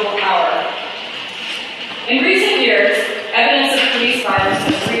structural power. In recent years, evidence of police violence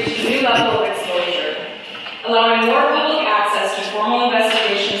has reached a new level of exposure, allowing more public access to formal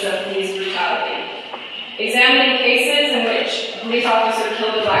investigations of police brutality. Examining cases in which a police officer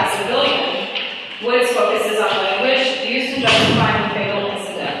killed a black civilian, Woods focuses on language used to justify fatal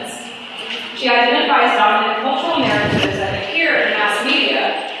incidents. She identifies dominant cultural narratives that appear in mass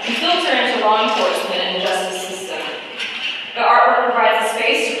media and filter into law enforcement and the justice system. The artwork provides a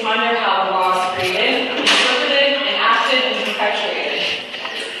space to ponder how the law is created, interpreted, enacted, and perpetuated.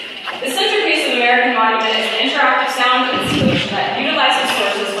 The centerpiece of American Monument is an interactive sound installation that utilizes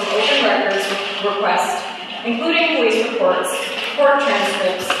sources from open records requests, including police reports, court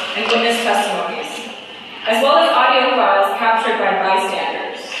transcripts, and witness testimonies, as well as audio files captured by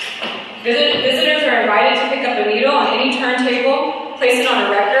bystanders. Visitors are invited to pick up a needle on any turntable, place it on a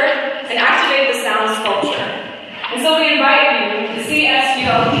record, and activate the sound sculpture. And so we invite you, the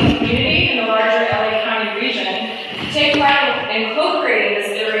CSULP community in the larger LA County region, to take part in co-creating this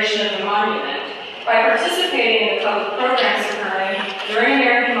iteration of the monument by participating in the public programs occurring during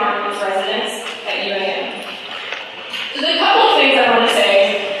American Monuments residence at UAM. So there's a couple of things I want to say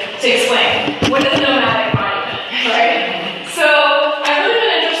to explain. What is a nomadic monument, right? So I've really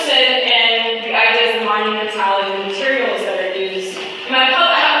been interested in the ideas of monumentality and materials that are used. And I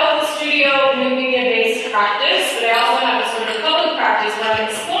have both a studio new media-based practice, but I also have a sort of public practice where I'm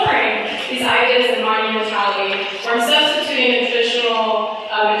exploring these ideas of monumentality, where I'm substituting the traditional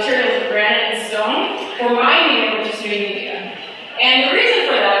materials of granite and stone for my medium, which is new media. And the reason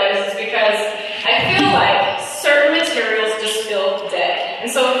for that is because I feel like certain materials just feel dead.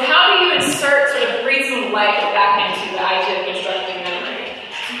 And so how do you insert, sort of breathe some life back into the idea of constructing memory?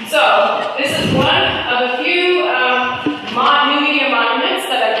 So this is one of a few new media monuments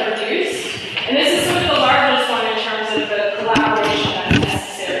that I've produced. And this is sort of the largest one in terms of the collaboration that's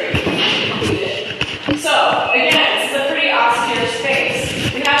necessary to complete it. So again, this is a pretty austere space.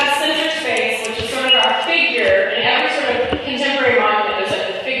 We have the center space, which is sort of our figure. In every sort of contemporary monument, there's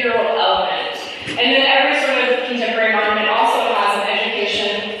like a figural element. And then every sort of contemporary monument also has an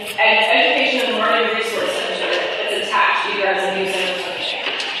education and learning resource center that's attached, either as a museum or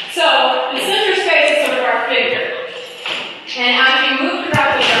something. So the center space is sort of our figure. And as we move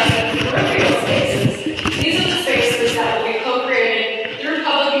throughout the rest of the peripheral spaces, these are the spaces that will be co-created through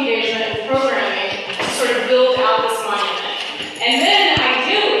public engagement and programming to sort of build out this monument. And then,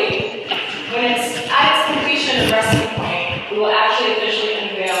 ideally, when it's at its completion and resting point, we will actually officially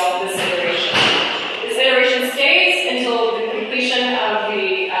unveil this iteration. This iteration stays until the completion of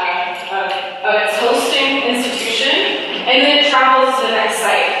its hosting institution, and then it travels to the next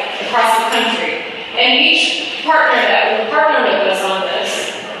site across the country. And each partner that will partner with us on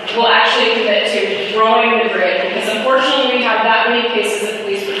this will actually commit to growing the grid, because unfortunately we have that many cases of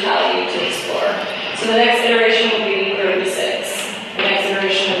police brutality to explore. So the next iteration will be 36. The next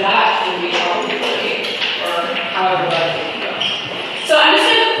iteration of that will be probably 48, or however long it can go. So I'm just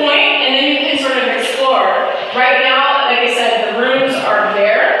going to point, and then you can sort of explore. Right now, like I said, the rooms are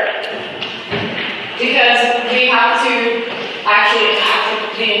bare, because we have to actually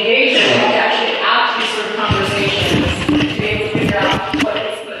actively engage in, we have to actually ask these sort of conversations to be able to figure out what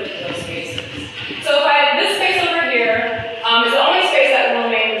is put into those spaces. So this space over here is the only space that will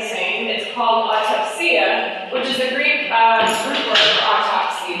remain the same. It's called Autopsia, which is the Greek root word for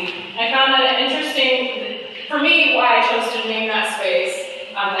autopsy. I found that interesting. For me, why I chose to name that space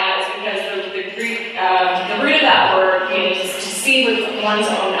that is because the Greek, the root of that word means to see with one's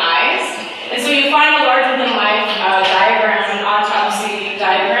own eyes. And so you find a larger-than-life diagram, an autopsy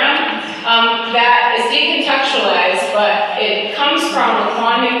diagram, that is decontextualized, but it comes from the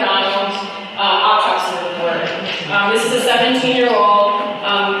Quan McDonald autopsy report. This is a 17-year-old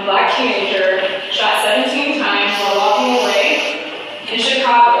black teenager shot 17 times while walking away in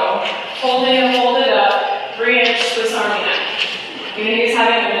Chicago, holding a folded up 3-inch Swiss Army knife. You know, he's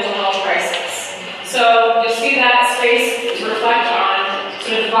having a mental health crisis. So you see that space reflect on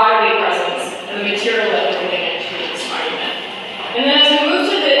sort of the bodily presence and the material that we're putting into this monument. And then as we move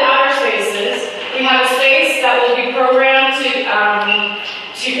to the outer spaces, we have a space that will be programmed to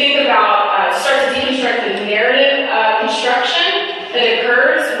think about, start to deconstruct the narrative construction that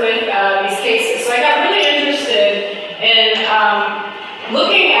occurs with these cases. So I got really interested in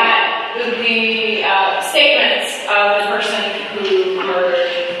looking at the statements of the person who murdered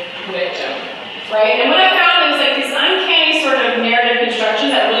the victim, right? And what I found is like these uncanny sort of narrative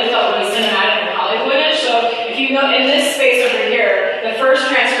constructions that really felt really cinematic and Hollywoodish. So if you know, in this space over here, the first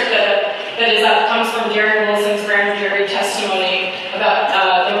transcript that is up comes from Darren Wilson's grand jury testimony about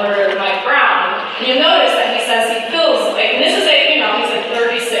the murder of Mike Brown. And you'll notice that he says he feels like, and this is he's like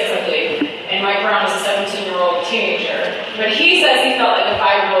 36, I believe, and Mike Brown is a 17-year-old teenager. But he says he felt like a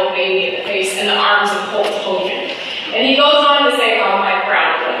 5-year-old baby in the face and the arms of Hulk Hogan. And he goes on to say how Mike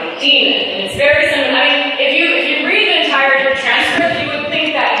Brown was like a demon. And it's very similar. I mean, if you read the entire transcript, you would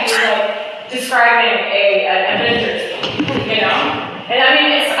think that he was like describing an Avengers film, you know? And I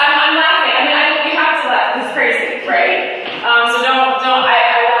mean, I'm laughing. I mean, we have to laugh. It's crazy, right? So don't.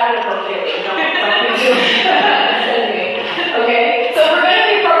 I laugh inappropriately. Don't do it. Okay. So we're going to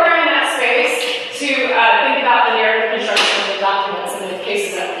be programming that space to think about the narrative construction of the documents and the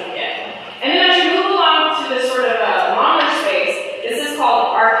cases that we get. And then as you move along to this sort of longer space, this is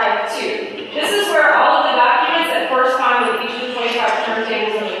called Archive 2. This is where all of the documents that correspond with each of the 25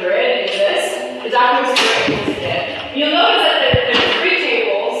 turntables in the grid exist. The documents are able to get. You'll notice that there's 3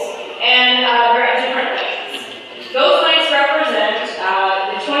 tables, and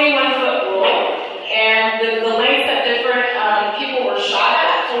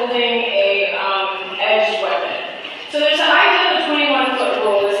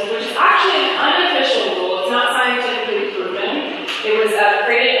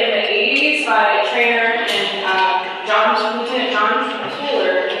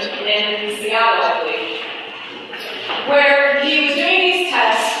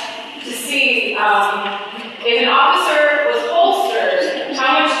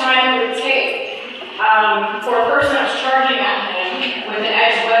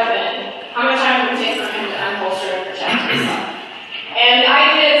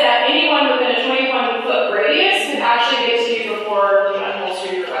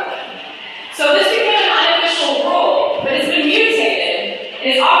So this became an unofficial rule, but it's been mutated,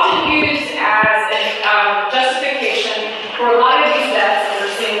 and it's often used as a justification for a lot of these deaths that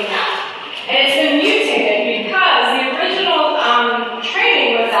we're seeing now. And it's been mutated because the original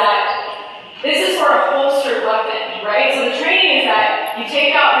training was that this is for a holstered weapon, right? So the training is that you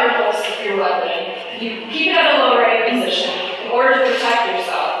take out your holster for your weapon, you keep it at a low ready position in order to protect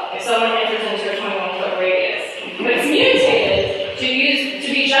yourself if someone enters into a 21-foot radius. But it's mutated to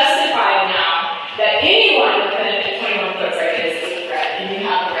be justified now that anyone within a 21-foot radius is a threat, and you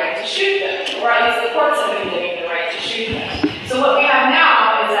have the right to shoot them, or at least the courts have been giving the right to shoot them. So what we have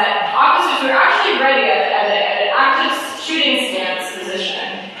now is that officers who are actually ready at an active shooting stance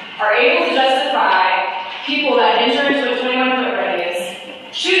position are able to justify people that enter into a 21-foot radius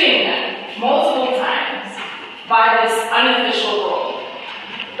shooting them multiple times by this unofficial rule.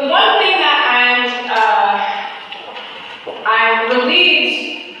 The one thing that I'm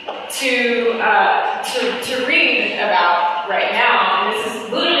relieved to read about right now, and this is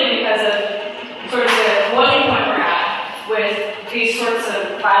literally because of sort of the boiling point we're at with these sorts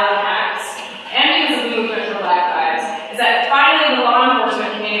of violent acts, and because of the movement for Black Lives, is that finally the law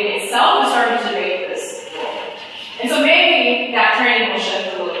enforcement community itself is starting to debate this rule. And so maybe that training will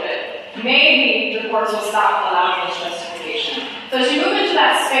shift a little bit. Maybe the courts will stop allowing this justification. So as you move into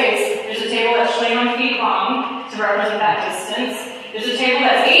that space, there's a table that's 21 feet long to represent that distance. There's a table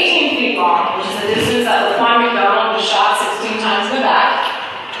that's 18 feet long, which is the distance that Laquan McDonald was shot 16 times in the back.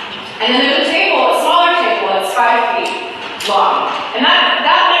 And then there's a table, a smaller table, that's 5 feet long. And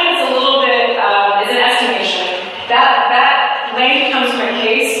that length is a little bit, is an estimation. That length comes from a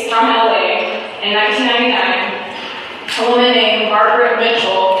case from LA in 1999. A woman named Margaret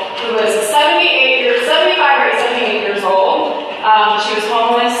Mitchell, who was 75 or 78 years old. She was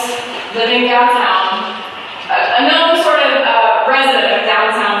homeless, living downtown. A known sort of resident of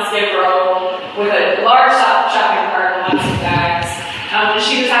downtown Skid Row with a large shopping cart and lots of bags.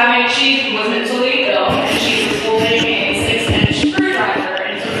 She was mentally ill, and she was holding a 6-inch screwdriver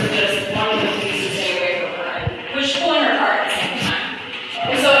and sort of just wanted the police to stay away from her, and was pulling her cart at the same time.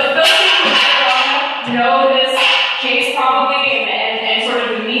 And so those people know this case probably, and sort of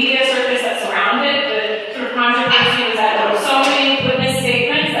the media circus that surrounded the sort of controversy was that there were so many witness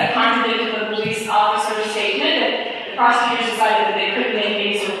statements that contradicted the police officer's statement that the prosecutors decided that they couldn't make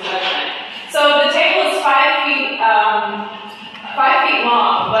any sort of judgment. So the table is 5 feet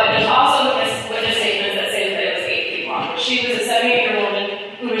long, but there's also witness statements that say that it was 8 feet long. She was a 78-year-old woman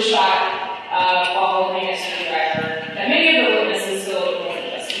who was shot while holding a screwdriver, and many of the witnesses still were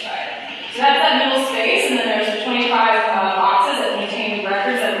justified. So that's that middle space, and then there's the 25 boxes that contain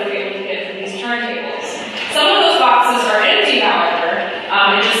records that we were able to get from these turntables. Some of those boxes are empty, however,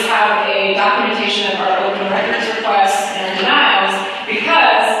 and just have a documentation of our open records requests and denials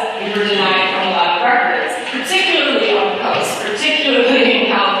because we were denied from a lot of records, particularly on the coast, particularly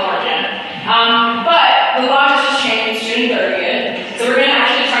in California. But the law just changed June 30th, so we're going to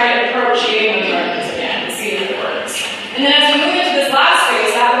actually try to approach getting those records again and see if it works. And then as we move into this last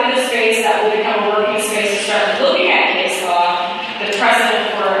space, that will be the space that will become a working space to start looking at case law, the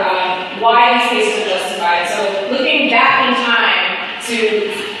precedent for why these cases are justified. So looking back in time to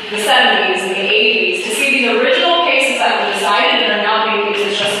the 70s and the 80s to see these original cases that were decided and are now being used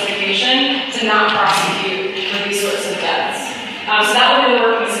as justification to not prosecute for these sorts of deaths. So that will be the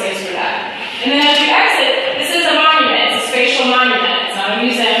working space for that. And then as you exit, this is a monument. It's a spatial monument. It's not a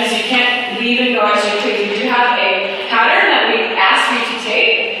museum, so you can't leave and go as you please. We do have a pattern that we ask you to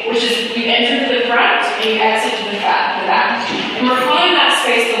take, which is you enter to the front and you exit to the back. And we're calling that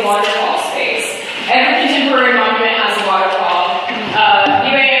space the waterfall space. Every contemporary monument has a waterfall.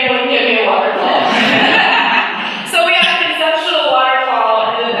 UAM wouldn't give me a waterfall. So we have a conceptual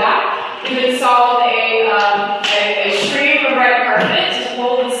waterfall in the back. We've installed a stream of red carpet to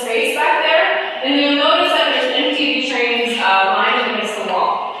hold the space back there. And you'll notice that there's MTV trains lined against the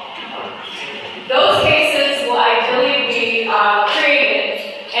wall. Those cases will ideally be created,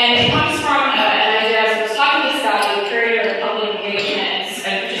 and it comes from an idea. I was talking to Scott, the curator of public engagement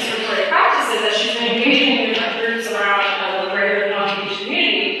and participatory practices, that she's been engaging in different groups around the greater Long Beach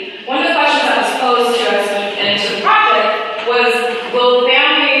community. One of the questions that was posed to us and to the project was, will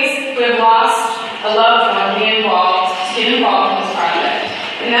families who have lost a loved one be involved to get involved in this project?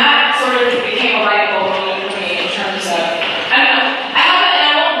 And that sort of became a light bulb moment for me in terms of,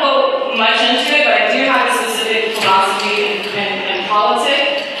 I won't go much into it, but I do have a specific philosophy and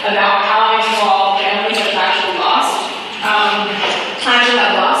politic about how I involve families that have actually lost, actually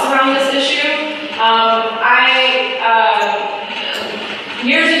have lost around this issue.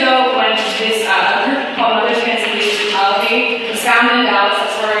 Years ago, when this group called Mothers Against Police Brutality was founded in Dallas,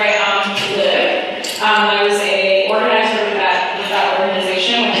 that's where I live. I was a organizer with that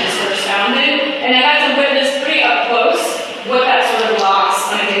organization when it was first founded, and I got to witness pretty up close what that sort of loss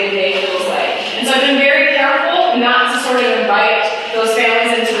on a day-to-day feels like. And so I've been very careful not to sort of invite those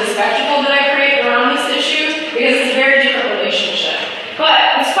families into the spectacle that I create around this issue, because it's a very different relationship.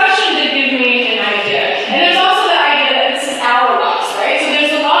 But this question did give me an idea. And there's also the idea that this is our loss, right? So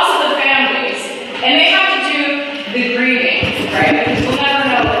there's the loss of the families, and they have to do the grieving, right? Because we'll never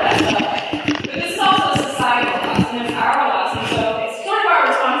know what that's like. But this is also a societal loss, and it's our loss. And so it's sort of our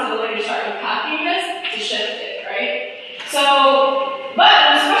responsibility to start unpacking this, to shift it, right? So, but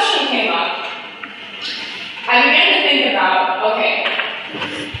when this question came up, I began to think about, okay,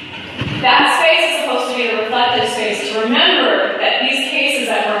 that space is supposed to be a reflective space to remember that these cases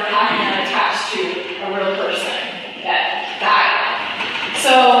that we're unpacking are attached to a real person that died.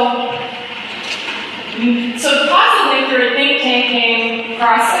 So possibly through a think tanking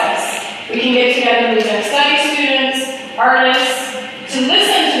process, we can get together museum study students, artists, to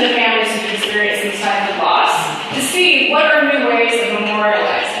listen to the families who've experienced this type of loss, to see what are new ways of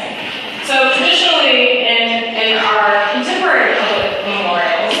memorializing. So traditionally, in our contemporary public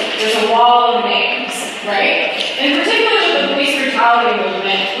memorials, there's a wall of names, right? And particularly with the police brutality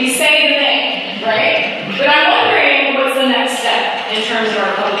movement, we say the name, right? But I'm wondering what's the next step in terms of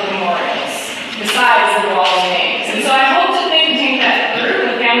our public memorials, besides the wall of names. And so I hope to think that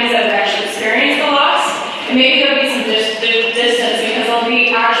through the families that have actually experienced the loss, and maybe there'll be some distance because they'll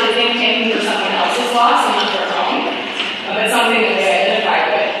be actually think tanking for someone else's loss and not their own, but something that they identify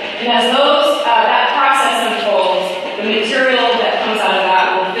with. And as that process unfolds, the material that comes out of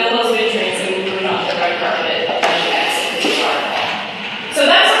that will fill those vitrines and we move on to the red carpet of the exit to the article. So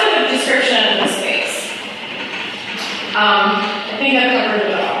that's sort of a description of the space. I think I've covered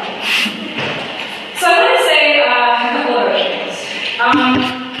it all. So I want to say a couple other things.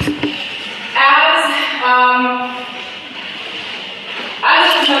 As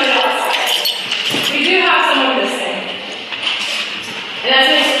a promoted outside, we do have someone missing. And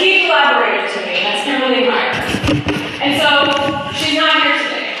that's a key collaborator to me. That's Kimberly Meyer. And so she's not here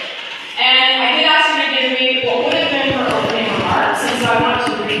today. And I did ask her to give me what would have been her opening remarks, and so I want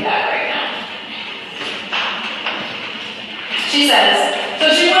to read that right now. She says, so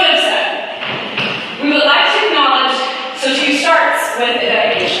she would have said, we would like to acknowledge, so she starts with a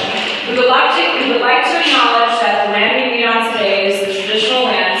dedication. We would like to acknowledge that the land we meet on today is the traditional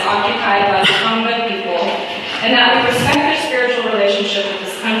lands occupied by the Tongva people, and that we respect their spiritual relationship with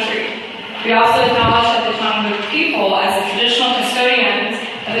this country. We also acknowledge that the Tongva people, as the traditional custodians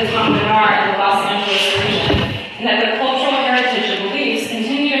of the Tongva-Nar and the Los Angeles region, and that their cultural heritage and beliefs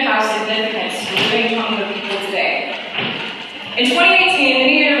continue to have significance to living Tongva people today. In 2018,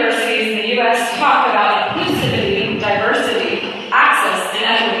 many universities in the U.S. talk about inclusivity, diversity, access, and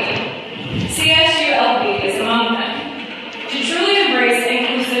equity. CSULB is among them. To truly embrace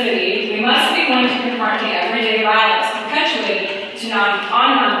inclusivity, we must be willing to confront the everyday violence perpetuated to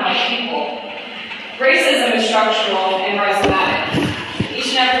non-white people. Racism is structural and rhizomatic.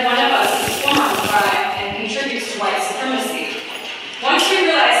 Each and every one of us is formed by and contributes to white supremacy. Once we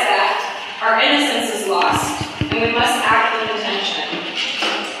realize that, our innocence is lost, and we must act with intention.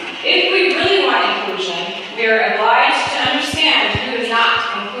 If we really want inclusion, we are obliged to understand who is not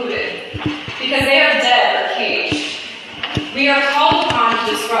included, because they are dead or caged. We are called upon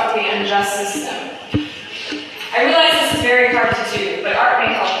to disrupt the unjust system. I realize this is very hard to do, but art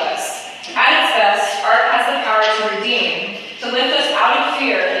may help us. At its best, art has the power to redeem, to lift us out of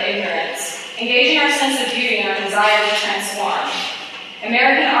fear and ignorance, engaging our sense of beauty and our desire to transform.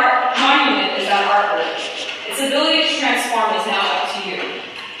 American Art Monument is that artwork. Its ability to transform is now up to you.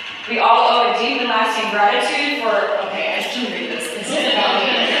 We all owe a deep and lasting gratitude for, I shouldn't read this.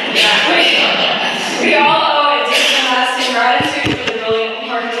 We all owe a deep and lasting gratitude for the brilliant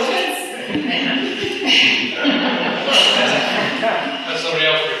hard movements. That's somebody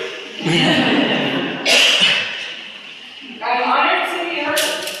else read. I'm honored to be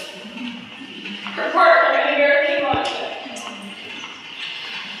her partner in American Monument.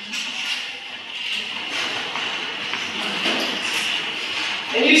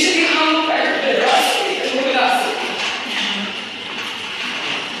 And you should be humbled by her generosity and luminosity.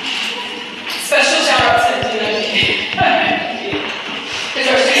 Special shout out to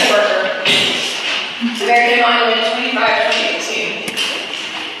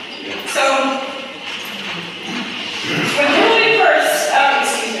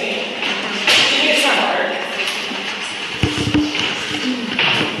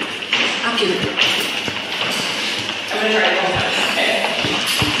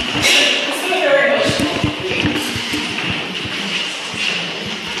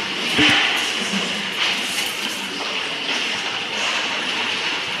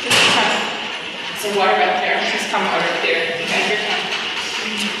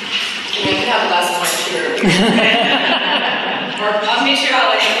true. Or I'll meet you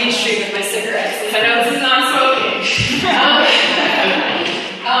out like on Main Street with my cigarettes, because I know this is non-smoking.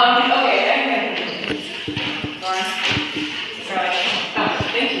 Okay, anyway. Lauren? Sorry. Oh,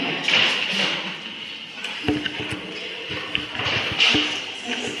 thank you.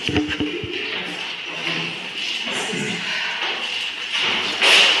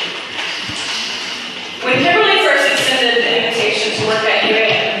 When Kimberly first extended the invitation to work at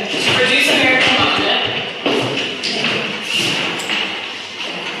UAM to produce American Monument,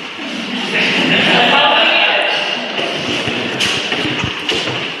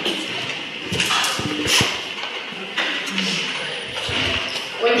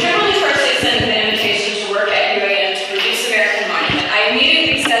 when Kimberly first extended the invitation to work at UAM to produce American Monument, I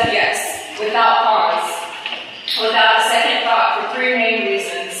immediately said yes, without pause, without a second thought, for three main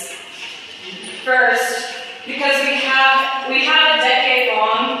reasons. First, because we have a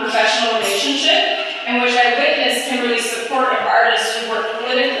decade-long professional relationship in which I witnessed Kimberly's support of artists who work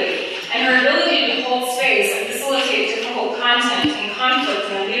politically and her ability to hold space and facilitate difficult content and conflict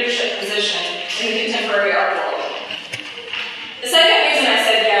in a leadership position in the contemporary art world. The second reason I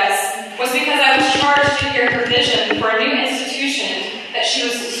said yes was because I was charged to hear her vision for a new institution that she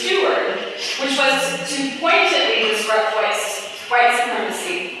was to steward, which was to pointedly disrupt white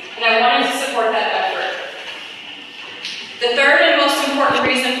supremacy, and I wanted to support that effort. The third and most important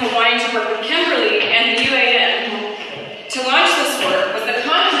reason for wanting to work with Kimberly and the UAM to launch this work was the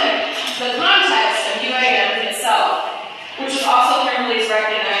context of UAM itself, which was also Kimberly's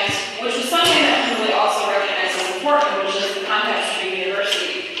recognized, which was something that Kimberly also recognized as important, which is the context of the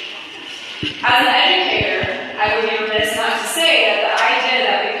university. As an educator, I would be remiss not to say that the idea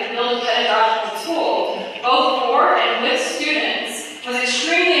that we could build a pedagogical tool, both for and with students, was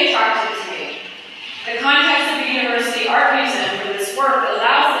extremely attractive to me. The context of the University Art Museum for this work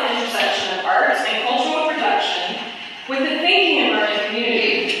allows the intersection of art and cultural production with the thinking and learning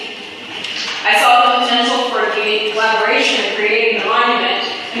community. I saw the potential for the collaboration of creating the monument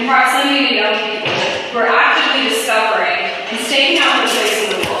in proximity to young people who are actively discovering and staking out their place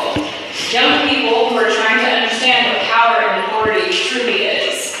in the world. Young people who are trying to understand what power and authority truly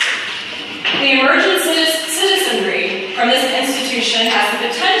is. The emergent citizenry from this institution has the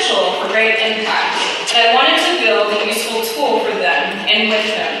potential for great impact, and I wanted to build a useful tool for them and with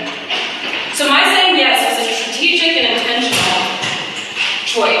them. So my saying yes was a strategic and intentional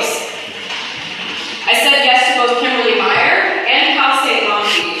choice. I said yes to both Kimberly Meyer and Cal State Long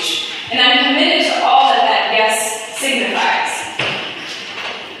Beach, and I'm committed to all that yes signifies.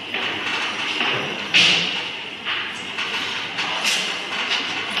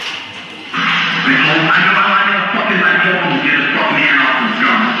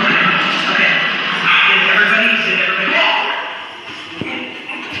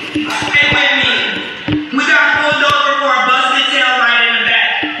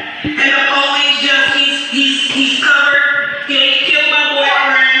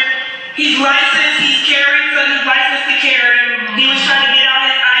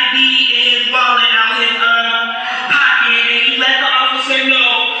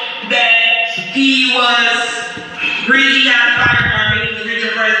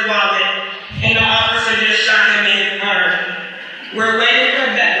 We're waiting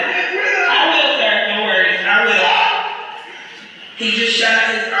for that. I will, sir. No worries. I will. He just shot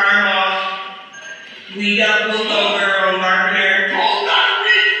his arm off. We got pulled over on Marketer.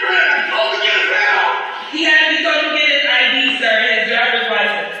 He had to go to get his ID, sir, his driver's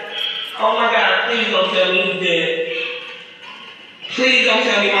license. Oh my God, please don't tell me he's dead. Please don't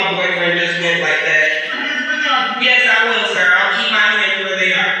tell me my boyfriend just went like that. Yes, I will, sir. I'll keep my hands where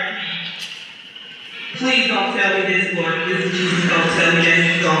they are. Please don't tell me this, Lord. This Jesus, don't tell me that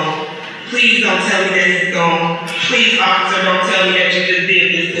he's gone. Please don't tell me that he's gone. Please, officer, don't tell me that you just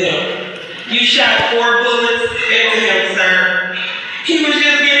did this to him. You shot 4 bullets into him, sir. He was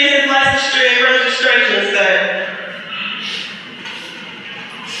just getting his license and registration, sir.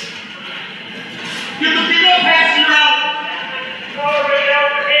 Get the people passing out. Already out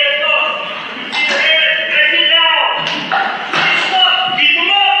your hands up. Keep your hands, take it down. Keep them up. Keep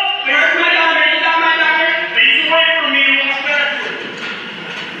them up. Where's my daughter? You got my daughter? Please away from me. What's that?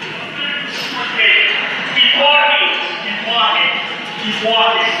 Okay. Keep walking. Keep walking. Keep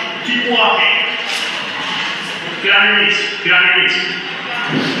walking. Keep walking. Get on your knees. Get on your knees.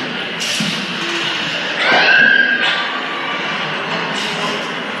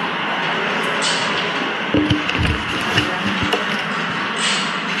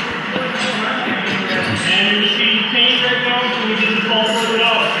 And you see the pain right now, so we get the ball further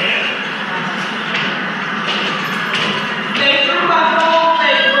out, man. They threw my phone,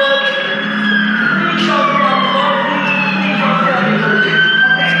 Facebook.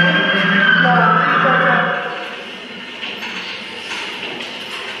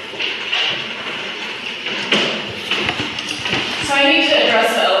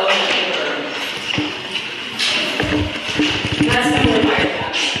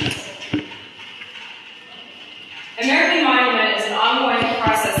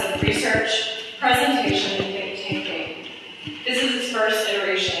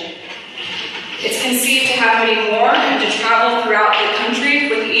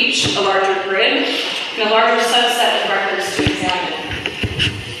 each a larger grid and a larger subset of records to examine.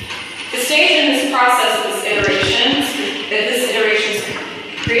 The stage in this process of this iteration's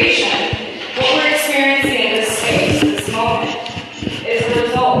creation, what we're experiencing in this space, this moment, is the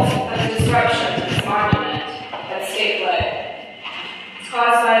result of the disruption of this monument that's state-led. It's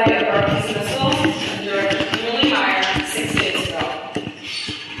caused by the abrupt dismissal of Director Kimberly Meyer 6 days ago.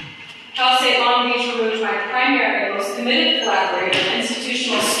 Cal State Long Beach removed my primary, most committed collaborator and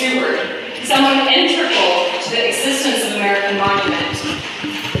institutional steward, someone integral to the existence of American Monument.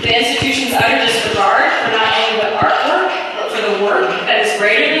 The institution's utter disregard for not only the artwork, but for the work that is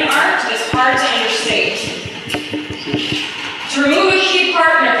greater than art is hard to understate. To remove a key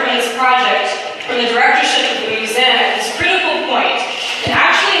partner from this project, from the directorship of the museum at this critical point, and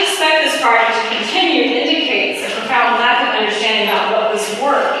actually expect this project to continue indicates a profound lack of understanding about what this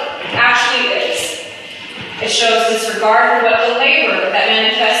work actually is. It shows disregard for what the labor that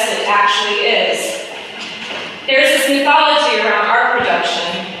manifests it actually is. There's this mythology around art production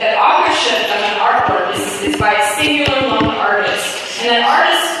that authorship of an artwork is by a singular lone artist, and that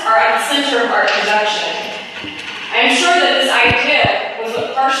artists are at the center of art production. I am sure that this idea was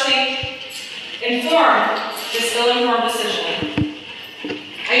what partially informed this ill-informed decision.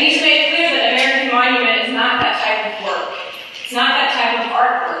 I need to make clear that American Monument is not that type of work. It's not that type of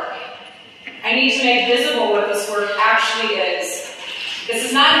artwork. I need to make visible what this work actually is. This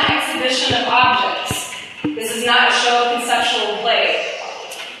is not an exhibition of objects. This is not a show of conceptual play.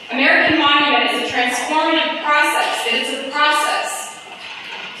 American Monument is a transformative process. It is a process,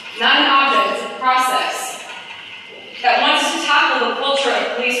 not an object, it's a process that wants to tackle the culture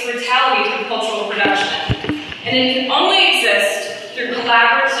of police brutality through cultural production. And it can only exist through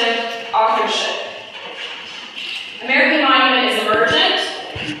collaborative authorship. American Monument is emergent.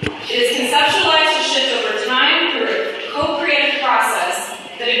 It is conceptualized to shift over time through a co-creative process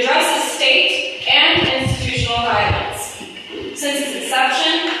that addresses state and institutional violence. Since its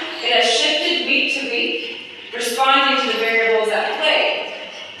inception, it has shifted week to week, responding to the variables at play.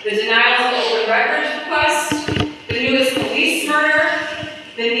 The denial of open records requests, the newest police murder,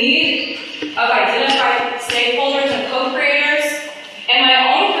 the need of identified stakeholders and co-creators, and my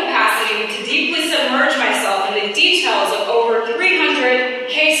own capacity to deeply submerge myself in the details of over 300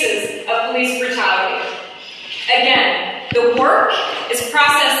 cases of police brutality. Again, the work is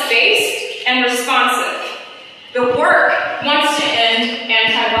process-based and responsive. The work wants to end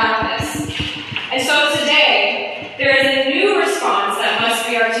anti-Blackness. And so today, there is a new response that must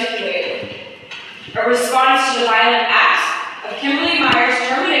be articulated. A response to the violent act of Kimberly Meyer's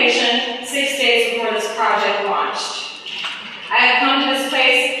termination 6 days before this project launched. I have come to this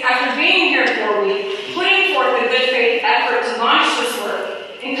place after being here for a week, putting forth a good faith effort to launch this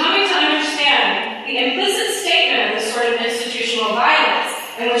work, and coming to understand the implicit statement of this sort of institutional violence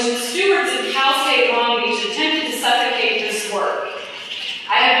in which the stewards of Cal State Long Beach attempted to suffocate this work.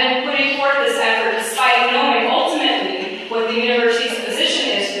 I have been putting forth this effort despite knowing ultimately what the university's position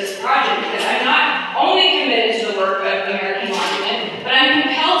is to this project, because I'm not only committed to the work of American Monument, but I'm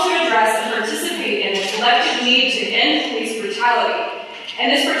compelled to address and participate in the collective need to end police brutality.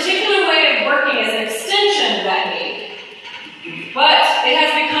 And this particular way of working is an extension of that need. But it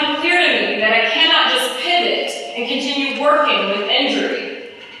has become clear to me that I cannot just pivot and continue working with injury,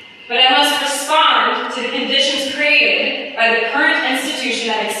 but I must respond to the conditions created by the current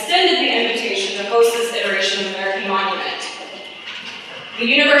institution that extended the invitation to host this iteration of American Monument. The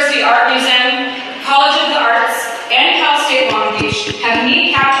University Art Museum, College of the Arts, and Cal State Long Beach have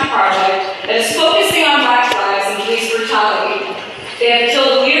kneecapped a project that is focusing on Black lives and police brutality. They have killed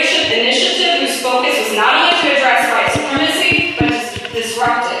a leadership initiative whose focus was not only to address white supremacy, but to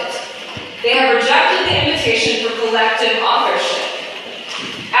disrupt it. They have rejected the invitation for collective authorship.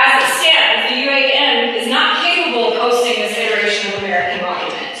 As it stands, the UAM is not capable of hosting this iteration of American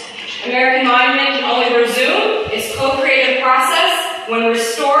Monument. American Monument can only resume its co-creative process when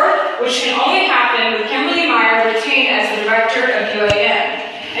restored, which can only happen with Kimberly Meyer retained as the director of UAM.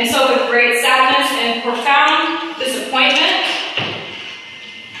 And so with great sadness and profound disappointment,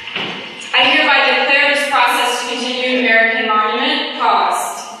 I hereby declare this process to continue American Monument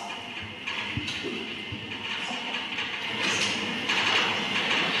paused.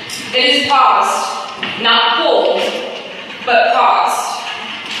 It is paused, not pulled, but paused.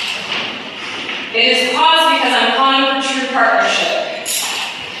 It is paused because I'm calling for true partnership.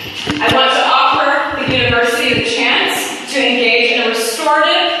 I want to offer the university the chance to engage in a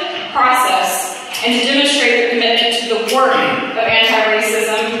restorative process and to demonstrate the commitment to the work of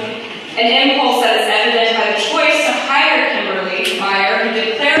anti-racism, an impulse that is evident by the choice to hire Kimberly Meyer, who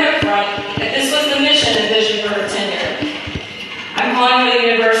declared up front that this was the mission and vision for her tenure. I'm calling for the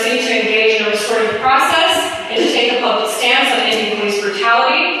university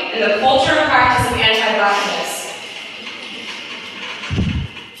in the culture and practice of anti-Blackness.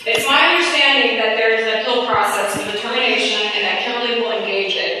 It's my understanding that there is an appeal process for determination and that Kimberly will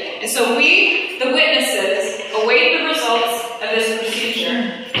engage it. And so we, the witnesses, await the results of this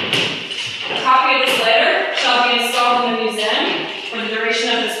procedure. A copy of this letter shall be installed in the museum for the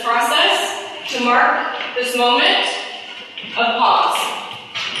duration of this process to mark this moment of pause.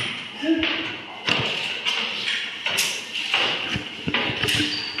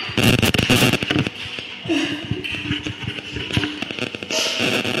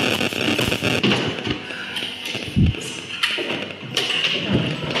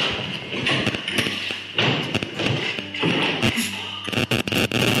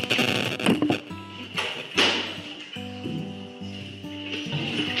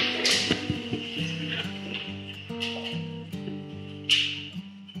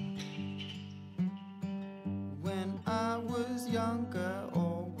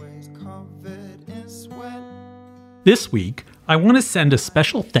 This week, I want to send a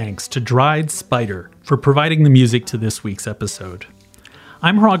special thanks to Dried Spider for providing the music to this week's episode.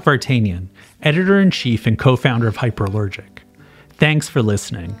 I'm Hrog Vartanian, editor-in-chief and co-founder of Hyperallergic. Thanks for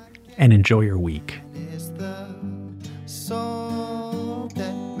listening, and enjoy your week.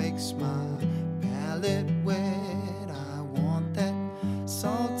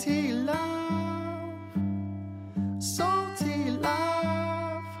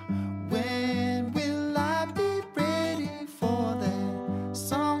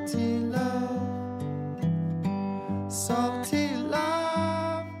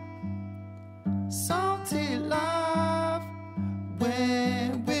 Salty love, when